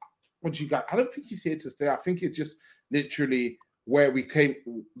 What do you got? I don't think he's here to stay. I think it's just literally where we came,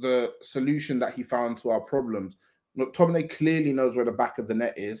 the solution that he found to our problems. McTominay clearly knows where the back of the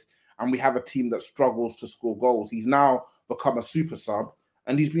net is, and we have a team that struggles to score goals. He's now become a super sub,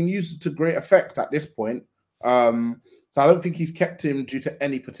 and he's been used to great effect at this point. So I don't think he's kept him due to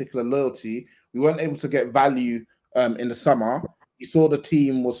any particular loyalty. We weren't able to get value in the summer. He saw the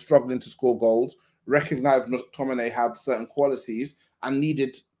team was struggling to score goals, recognized McTominay had certain qualities, and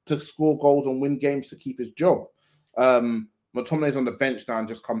needed to score goals and win games to keep his job. McTominay's on the bench now and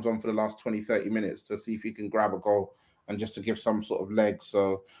just comes on for the last 20, 30 minutes to see if he can grab a goal and just to give some sort of leg.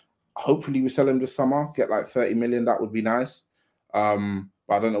 So hopefully we sell him this summer, get like 30 million. That would be nice. But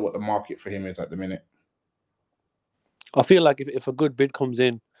I don't know what the market for him is at the minute. I feel like if a good bid comes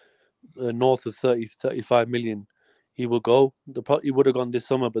in north of 30, 35 million, he will go. He would have gone this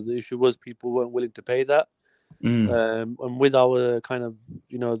summer, but the issue was people weren't willing to pay that. And with our kind of,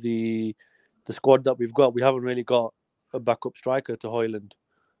 you know, the squad that we've got, we haven't really got a backup striker to Højlund.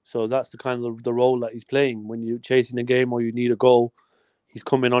 So that's the kind of the role that he's playing. When you're chasing a game or you need a goal, he's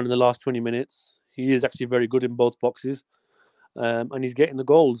coming on in the last 20 minutes. He is actually very good in both boxes. And he's getting the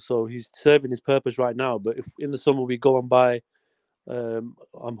goals. So he's serving his purpose right now. But if in the summer we go and buy,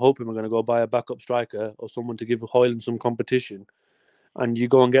 I'm hoping we're going to go buy a backup striker or someone to give Højlund some competition, and you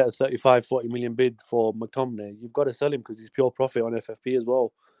go and get a 35, 40 million bid for McTominay, you've got to sell him because he's pure profit on FFP as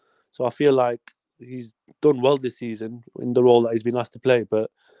well. So I feel like he's done well this season in the role that he's been asked to play.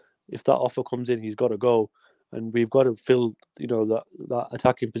 But if that offer comes in, he's got to go. And we've got to fill, you know, that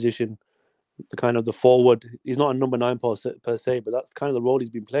attacking position, the kind of the forward. He's not a number 9 per se, but that's kind of the role he's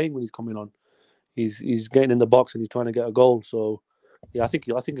been playing when he's coming on. He's getting in the box and he's trying to get a goal. So yeah, I think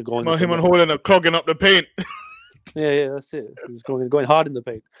going. Him and Højlund are clogging up the paint. Yeah, that's it. He's going hard in the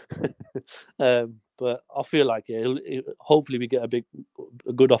paint. But I feel like hopefully we get a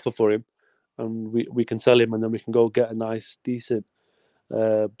good offer for him, and we can sell him, and then we can go get a nice, decent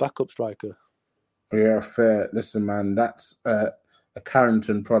backup striker. Yeah, fair. Listen, man, that's a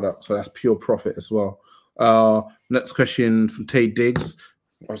Carrington product, so that's pure profit as well. Next question from Tay Diggs.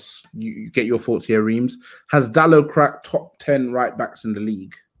 You get your thoughts here, Reams. Has Dalot cracked top 10 right backs in the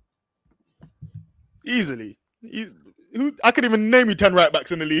league? Easily. I could even name you 10 right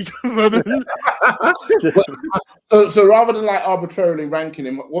backs in the league. so rather than like arbitrarily ranking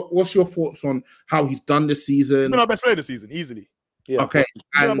him, what's your thoughts on how he's done this season? He's been our best player this season, easily. Yeah. Okay,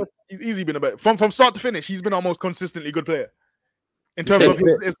 and He's easily been a better from start to finish. He's been our most consistently good player in terms Stayed of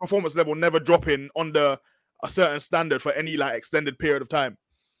his performance level, never dropping under a certain standard for any like extended period of time.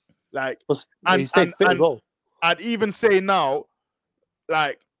 Like, he stayed fit as well. I'd even say now,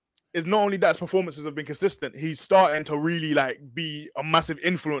 like, it's not only that his performances have been consistent, he's starting to really like be a massive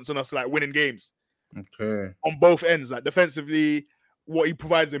influence on us, like winning games. Okay. On both ends, like defensively, what he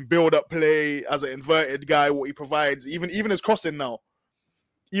provides in build-up play as an inverted guy, what he provides, even his crossing now,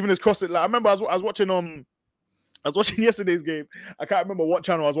 even his crossing. Like I remember I was watching yesterday's game. I can't remember what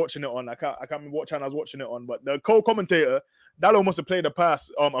channel I was watching it on. I can't remember what channel I was watching it on. But the co-commentator, Dallo must have played a pass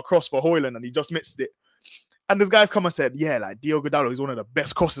across for Hoyland and he just missed it. And this guy's come and said, yeah, like Diogo Dallo is one of the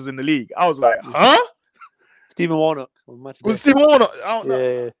best crossers in the league. I was like, huh? Stephen Warnock. Was Stephen Warnock? I don't know.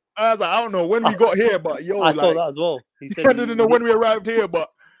 Yeah. I was like, I don't know when we got here, but yo, I thought that as well. He said I didn't know when we arrived here, but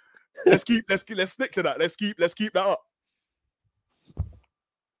let's stick to that. Let's keep that up.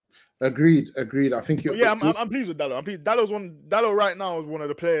 Agreed. I think I'm pleased with Dallo. Dallo right now is one of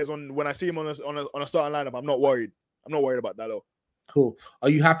the players when I see him on a starting lineup. I'm not worried. I'm not worried about Dallo. Cool. Are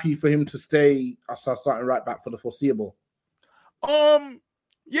you happy for him to stay as our starting right back for the foreseeable?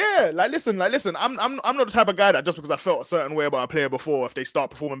 Yeah. Listen. I'm not the type of guy that just because I felt a certain way about a player before, if they start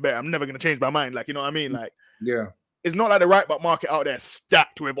performing better, I'm never gonna change my mind. Like, you know what I mean? Like, yeah. It's not like the right back market out there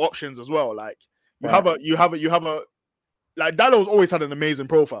stacked with options as well. Like, you have a like Dallo's always had an amazing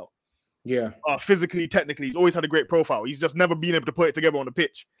profile. Yeah. Physically, technically, he's always had a great profile. He's just never been able to put it together on the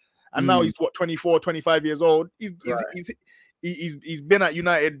pitch. And now he's 24, 25 years old. He's been at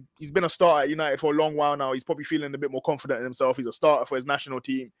United. He's been a starter at United for a long while now. He's probably feeling a bit more confident in himself. He's a starter for his national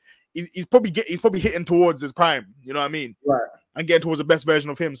team. He's probably hitting towards his prime. You know what I mean? Right. And getting towards the best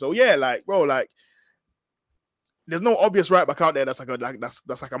version of him. So yeah, like bro, like there's no obvious right back out there that's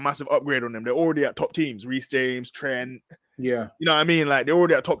like a massive upgrade on them. They're already at top teams. Reece James, Trent. Yeah. You know what I mean? Like they're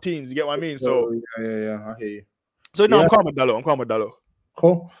already at top teams. You get what I mean? So yeah. I hear you. So no, I'm calm with Dallo.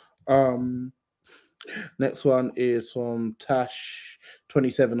 Cool. Next one is from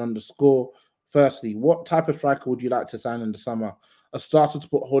Tash27_. Firstly, what type of striker would you like to sign in the summer? A starter to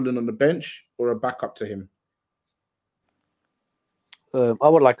put Hoyland on the bench or a backup to him? I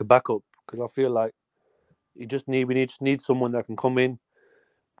would like a backup because I feel like we just need someone that can come in,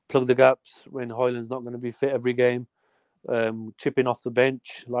 plug the gaps when Hoyland's not going to be fit every game, chipping off the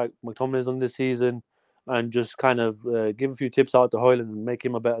bench like McTominay's done this season, and just kind of give a few tips out to Hoyland and make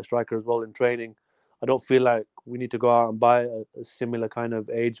him a better striker as well in training. I don't feel like we need to go out and buy a similar kind of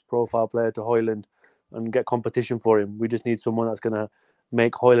age profile player to Hoyland and get competition for him. We just need someone that's going to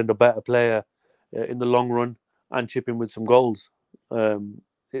make Hoyland a better player in the long run and chip in with some goals.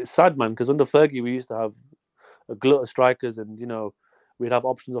 It's sad, man, because under Fergie we used to have a glut of strikers, and we'd have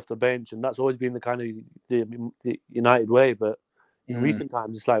options off the bench, and that's always been the kind of the United way. But in recent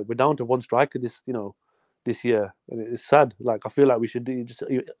times, it's like we're down to one striker this year, and it's sad. Like I feel like we should just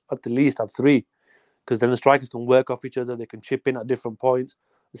at the least have three, because then the strikers can work off each other. They can chip in at different points.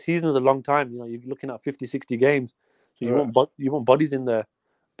 The season is a long time. You're looking at 50, 60 games, so you want bodies in there.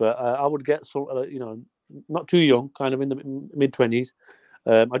 But I would get some, not too young, kind of in the mid-20s.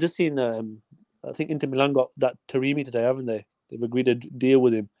 I just seen. I think Inter Milan got that Taremi today, haven't they? They've agreed a deal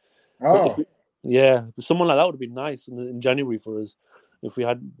with him. Oh, Someone like that would have been nice in January for us if we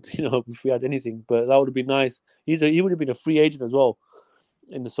had, if we had anything. But that would have been nice. He would have been a free agent as well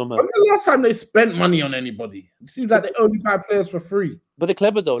in the summer. When's the last time they spent money on anybody? It seems like they only buy players for free. But they're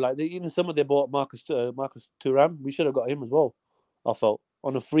clever though. Like in the summer they bought Marcus Thuram. We should have got him as well. I felt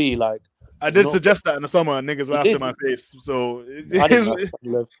on a free like. I did suggest that in the summer, and niggas laughed in my face. So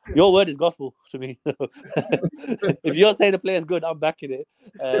your word is gospel to me. If you're saying the player's good, I'm backing it.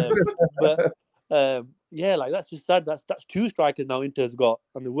 Like that's just sad. That's two strikers now Inter's got,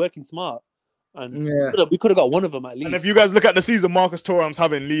 and they're working smart. And we could have got one of them at least. And if you guys look at the season, Marcus Thuram's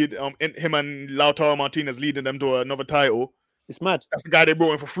having him and Lautaro Martinez leading them to another title. It's mad. That's the guy they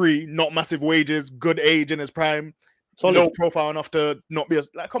brought in for free, not massive wages, good age in his prime. Solid. Low profile enough to not be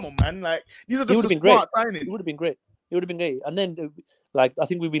come on, man. Like these are just smart signings. It would have been great. And then I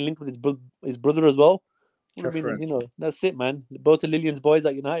think we've been linked with his brother as well. That's it, man. Both of Lillian's boys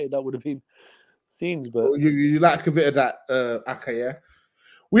at United, that would have been scenes. But you like a bit of that, Aka, yeah.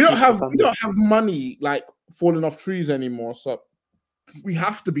 We don't have money like falling off trees anymore, so we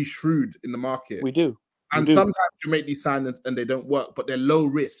have to be shrewd in the market. We do. Sometimes you make these signings and they don't work, but they're low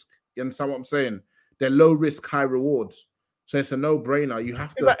risk. You understand what I'm saying? They're low risk, high rewards. So it's a no-brainer. You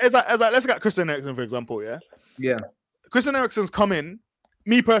have to. Let's get Christian Eriksen, for example, yeah? Yeah. Christian Eriksen's come in.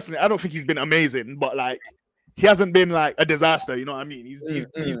 Me personally, I don't think he's been amazing, but like he hasn't been like a disaster. You know what I mean?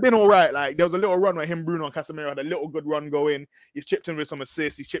 He's been all right. Like there was a little run where him, Bruno, and Casemiro had a little good run going. He's chipped in with some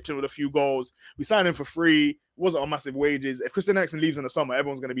assists. He's chipped in with a few goals. We signed him for free. It wasn't on massive wages. If Christian Eriksen leaves in the summer,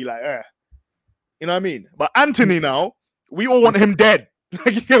 everyone's gonna be like, you know what I mean? But Anthony now, we all want him dead.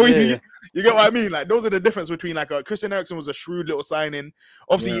 Like, you get what I mean? Like those are the difference between like Christian Eriksen was a shrewd little signing.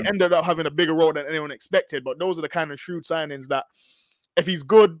 Obviously, he ended up having a bigger role than anyone expected. But those are the kind of shrewd signings that, if he's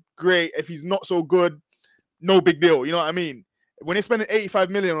good, great. If he's not so good, no big deal. You know what I mean? When you're spending 85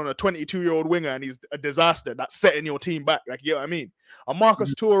 million on a 22-year-old winger and he's a disaster, that's setting your team back. Like, you know what I mean? A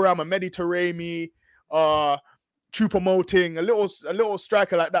Marcus Thuram, a Mehdi Taremi, Choupo-Moting, a little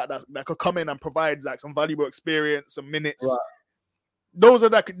striker like that could come in and provide like some valuable experience, some minutes. Right. Those are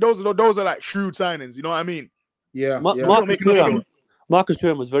like shrewd signings. You know what I mean? Yeah. Marcus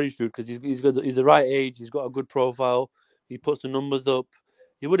Thuram was very shrewd because he's the right age. He's got a good profile. He puts the numbers up.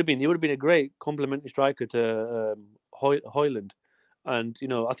 He would have been a great complementary striker to Højlund, and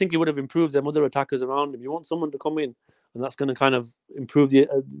I think he would have improved them other attackers around him. You want someone to come in, and that's going to kind of improve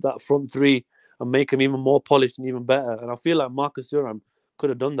that front three and make him even more polished and even better. And I feel like Marcus Thuram could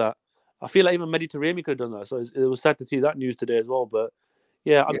have done that. I feel like even Mehdi Taremi could have done that. So it was sad to see that news today as well. But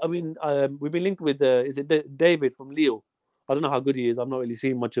I mean, we've been linked with is it David from Lille? I don't know how good he is. I've not really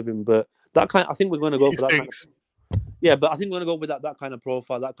seen much of him, but I think we're going to go for that kind of. Yeah, but I think we're going to go with that kind of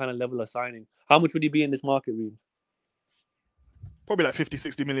profile, that kind of level of signing. How much would he be in this market, Reeves? Probably like 50,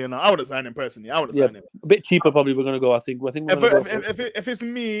 60 million. I would have signed him personally. Sign him. A bit cheaper probably we're going to go, I think. If it's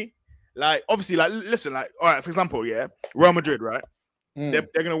me, like, obviously, like, listen, like, all right, for example, Real Madrid, right? They're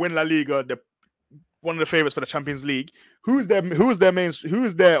going to win La Liga. They're one of the favorites for the Champions League. Who's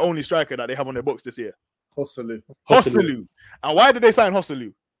their only striker that they have on their books this year? Joselu. And why did they sign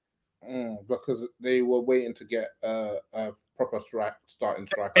Joselu? Because they were waiting to get a proper starting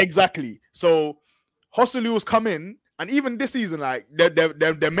striker. Exactly. So Joselu's come in, and even this season, like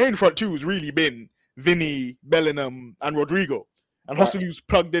their main front two has really been Vinny, Bellingham, and Rodrigo. And Joselu's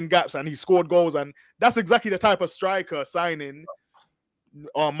plugged in gaps and he scored goals, and that's exactly the type of striker signing.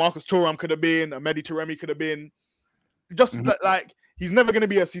 Marcus Thuram could have been, Mehdi Taremi could have been. Just like he's never going to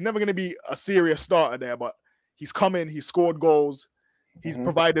be a serious starter there, but he's come in, he's scored goals. He's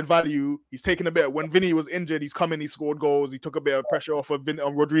provided value. He's taken a bit. When Vinny was injured, he's come in, he scored goals. He took a bit of pressure off of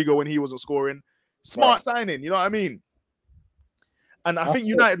Rodrigo when he wasn't scoring. Smart signing, you know what I mean? And I think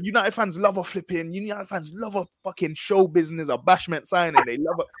United fans love a flipping. United fans love a fucking show business, a bashment signing. They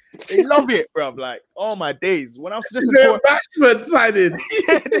love it. They love it, bruv. Like, oh my days. When I was just a bashment signing.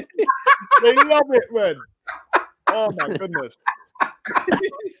 They love it, man. Oh my goodness.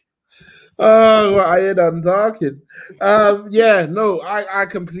 Oh, I ain't done talking. I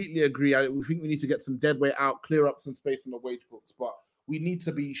completely agree. We think we need to get some dead weight out, clear up some space in the wage books, but we need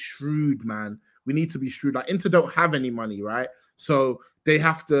to be shrewd, man. We need to be shrewd. Like, Inter don't have any money, right? So they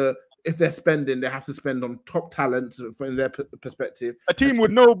have to, if they're spending, they have to spend on top talent from their perspective. A team with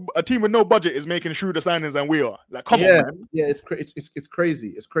no budget is making shrewder signings than we are. Like, come on, man. Yeah, it's crazy.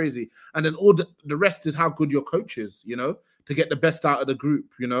 It's crazy. And then all the rest is how good your coach is, to get the best out of the group,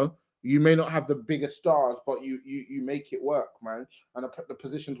 You may not have the biggest stars, but you make it work, man. And the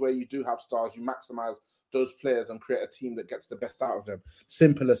positions where you do have stars, you maximize those players and create a team that gets the best out of them.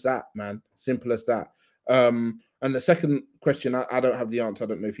 Simple as that, man. Simple as that. And the second question, I don't have the answer. I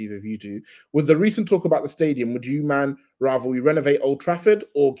don't know if either of you do. With the recent talk about the stadium, would you, man, rather we renovate Old Trafford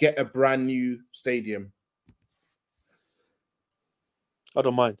or get a brand new stadium? I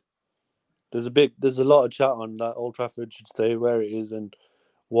don't mind. There's a lot of chat on that Old Trafford should stay where it is and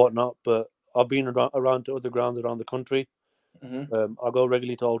whatnot, but I've been around to other grounds around the country. I go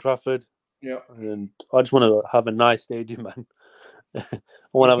regularly to Old Trafford. Yeah, and I just want to have a nice stadium, man. I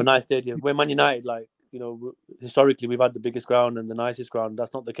want to have a nice stadium. We're Man United, historically we've had the biggest ground and the nicest ground.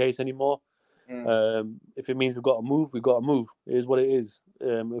 That's not the case anymore. If it means we've got to move, we've got to move. It is what it is.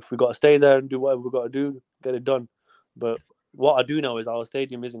 If we've got to stay there and do whatever we've got to do, get it done. But what I do know is our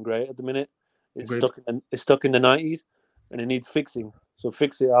stadium isn't great at the minute. It's stuck in the 90s and it needs fixing. So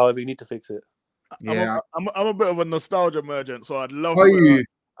fix it however you need to fix it. Yeah, I'm a bit of a nostalgia merchant, so I'd love.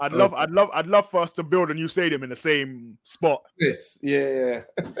 I'd love for us to build a new stadium in the same spot. Yes, yeah.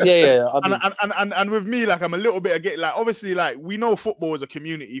 And with me, like, I'm a little bit against, like, obviously, like, we know football is a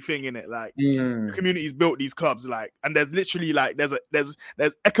community thing, innit? Like, the community's built these clubs, like, and there's literally like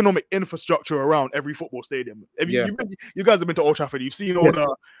there's economic infrastructure around every football stadium. You guys have been to Old Trafford, you've seen all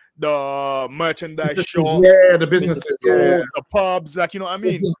the merchandise shops, the businesses, the pubs, like, you know what I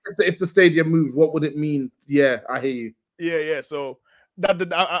mean? If the stadium moved, what would it mean? Yeah, I hear you. Yeah. So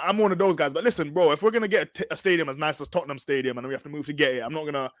I'm one of those guys. But listen, bro, if we're gonna get a stadium as nice as Tottenham Stadium and we have to move to get it, I'm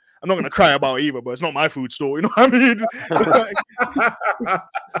not I'm not gonna cry about it either, but it's not my food store. You know what I mean?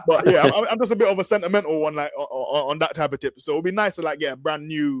 But yeah, I'm just a bit of a sentimental one, like on that type of tip. So it'd be nice to like get a brand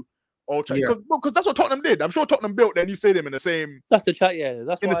new Old Trafford, because that's what Tottenham did. I'm sure Tottenham built their new stadium in the same. That's the chat, yeah.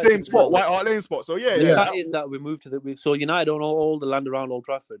 That's in the same spot, White Hart Lane spot. So yeah, the yeah. chat is that we moved to so United own all the land around Old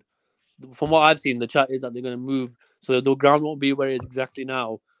Trafford. From what I've seen, the chat is that they're going to move, so the ground won't be where it is exactly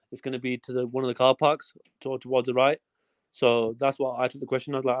now. It's going to be to one of the car parks towards the right. So that's what I took the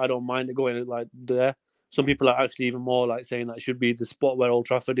question. I was like, I don't mind it going like there. Some people are actually even more like saying that it should be the spot where Old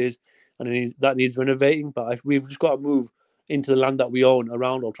Trafford is, and that needs renovating. But if we've just got to move into the land that we own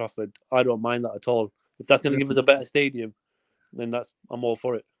around Old Trafford, I don't mind that at all. If that's going to give us a better stadium, then I'm all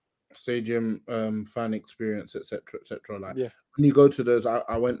for it. Stadium, fan experience, etc., etc. Like, yeah. When you go to those,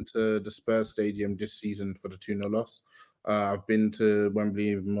 I went to the Spurs Stadium this season for the 2-0 loss. I've been to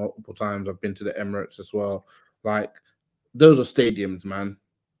Wembley multiple times. I've been to the Emirates as well. Like, those are stadiums, man.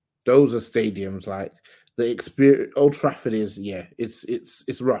 Those are stadiums. Like, the experience, Old Trafford is,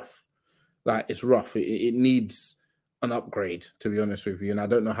 it's rough. Like, it's rough. It needs an upgrade, to be honest with you. And I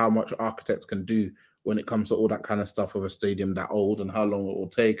don't know how much architects can do when it comes to all that kind of stuff of a stadium that old and how long it will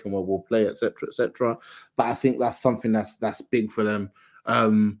take and where we'll play, etc., etc. But I think that's something that's big for them.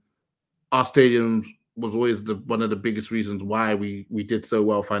 Our stadium was always one of the biggest reasons why we did so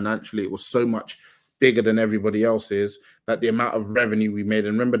well financially. It was so much bigger than everybody else's, that the amount of revenue we made,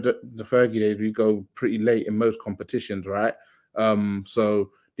 and remember the Fergie days, we go pretty late in most competitions, right?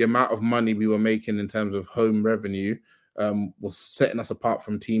 So the amount of money we were making in terms of home revenue was setting us apart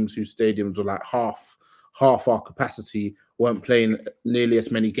from teams whose stadiums were like half our capacity, weren't playing nearly as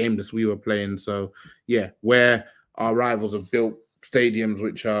many games as we were playing. So yeah, where our rivals have built stadiums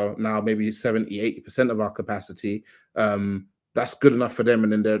which are now maybe 70-80% of our capacity, that's good enough for them,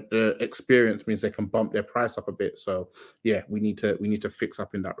 and then their experience means they can bump their price up a bit. So yeah, we need to fix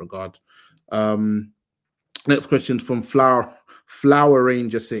up in that regard. Next question from Flower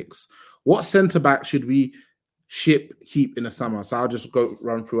Ranger 6. What centre back should we keep in the summer? So I'll just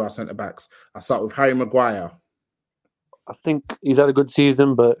run through our centre backs. I'll start with Harry Maguire. I think he's had a good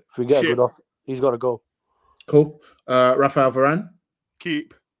season, but if we get a good offer, he's got to go. Cool. Rafael Varane.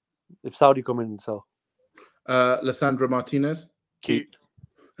 Keep. If Saudi come in, so. Lissandro Martinez. Keep.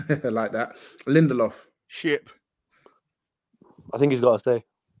 Like that. Lindelof. Ship. I think he's got to stay.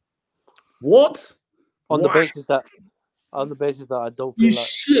 What? On the basis that I don't feel you like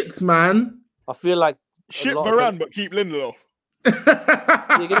shit, man. I feel like ship Varane, but keep Lindelof.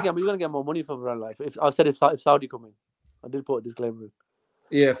 You're gonna get more money from Varane. Like if Saudi come in, I did put a disclaimer in.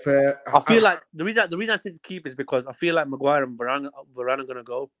 Yeah, fair. I feel like the reason I said keep is because I feel like Maguire and Varane are gonna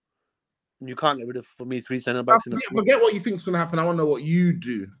go, and you can't get rid of, for me, 3 centre backs. Forget what you think is gonna happen. I want to know what you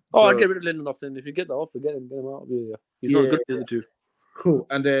do. I'd get rid of Lindelof then. If you get that offer, get him out. Yeah. He's not good for the other two. Cool.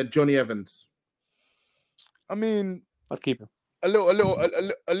 And then Johnny Evans. I mean, I'd keep him. A little.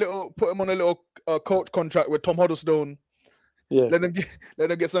 Put him on a little coach contract with Tom Huddlestone. Yeah. Let them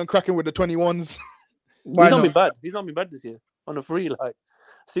get some cracking with the 21s. He's not been bad. He's not been bad this year. On a free, like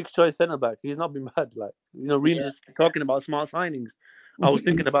 6th choice centre back. He's not been bad. Like, Reams is talking about smart signings. I was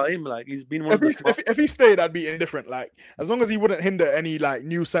thinking about him. Like, he's been one if he stayed, I'd be indifferent. Like, as long as he wouldn't hinder any like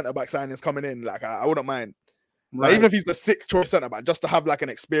new centre back signings coming in, like I wouldn't mind. Right. Like, even if he's the 6th choice centre back, just to have like an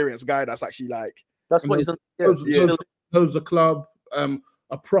experienced guy that's actually like. That's what he's done. Knows the club. A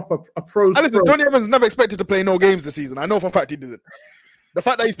pro. And listen, Johnny Evans never expected to play no games this season. I know for a fact he didn't. The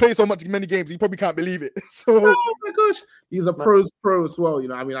fact that he's played so many games, he probably can't believe it. So, oh my gosh, he's a pros pro as well.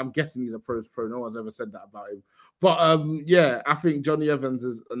 I mean, I'm guessing he's a pros pro. No one's ever said that about him. But yeah, I think Johnny Evans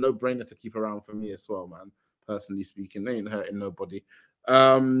is a no-brainer to keep around for me as well, man. Personally speaking, they ain't hurting nobody.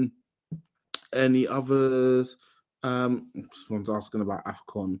 Any others? Someone's asking about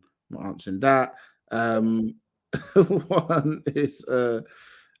AFCON. I'm not answering that. One is about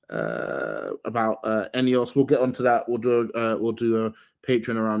Enios. We'll get onto that. We'll do a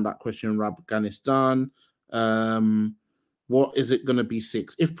Patreon around that question. Afghanistan. What is it going to be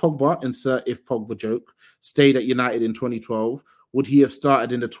 6? If Pogba, insert if Pogba joke, stayed at United in 2012, would he have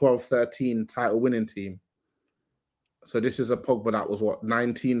started in the 12-13 title winning team? So this is a Pogba that was what,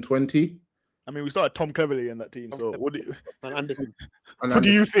 19-20? I mean, we started Tom Cleverley in that team. So what do you, Anderson. What do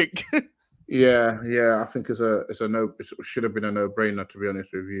you think? Yeah, I think it's a no. It should have been a no-brainer, to be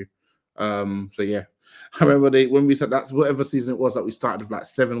honest with you. So yeah, I remember when we said that's whatever season it was that we started with like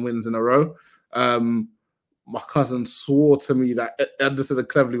 7 wins in a row. My cousin swore to me that Anderson and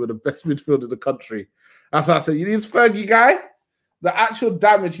Cleverley were the best midfield in the country. That's what I said. You need this Fergie guy. The actual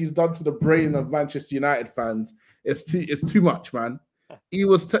damage he's done to the brain of Manchester United fans is too much, man. He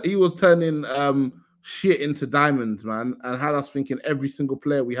was turning shit into diamonds, man, and had us thinking every single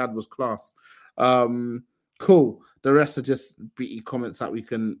player we had was class. Cool. The rest are just BT comments that we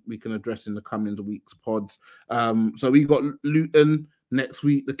can address in the coming weeks pods. So we got Luton next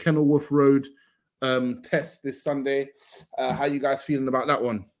week, the Kenilworth Road test this Sunday. How you guys feeling about that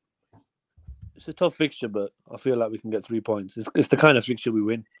one? It's a tough fixture, but I feel like we can get 3 points. It's the kind of fixture we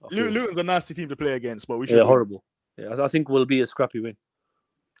win. Luton's a nasty team to play against, but we should. Yeah, horrible. Yeah, I think we'll be a scrappy win.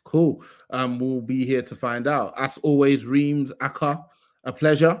 Cool. We'll be here to find out. As always, Reams, Aka, a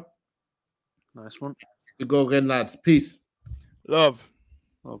pleasure. Nice one. We go again, lads. Peace. Love.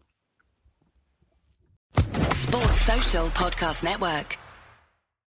 Sports Social Podcast Network.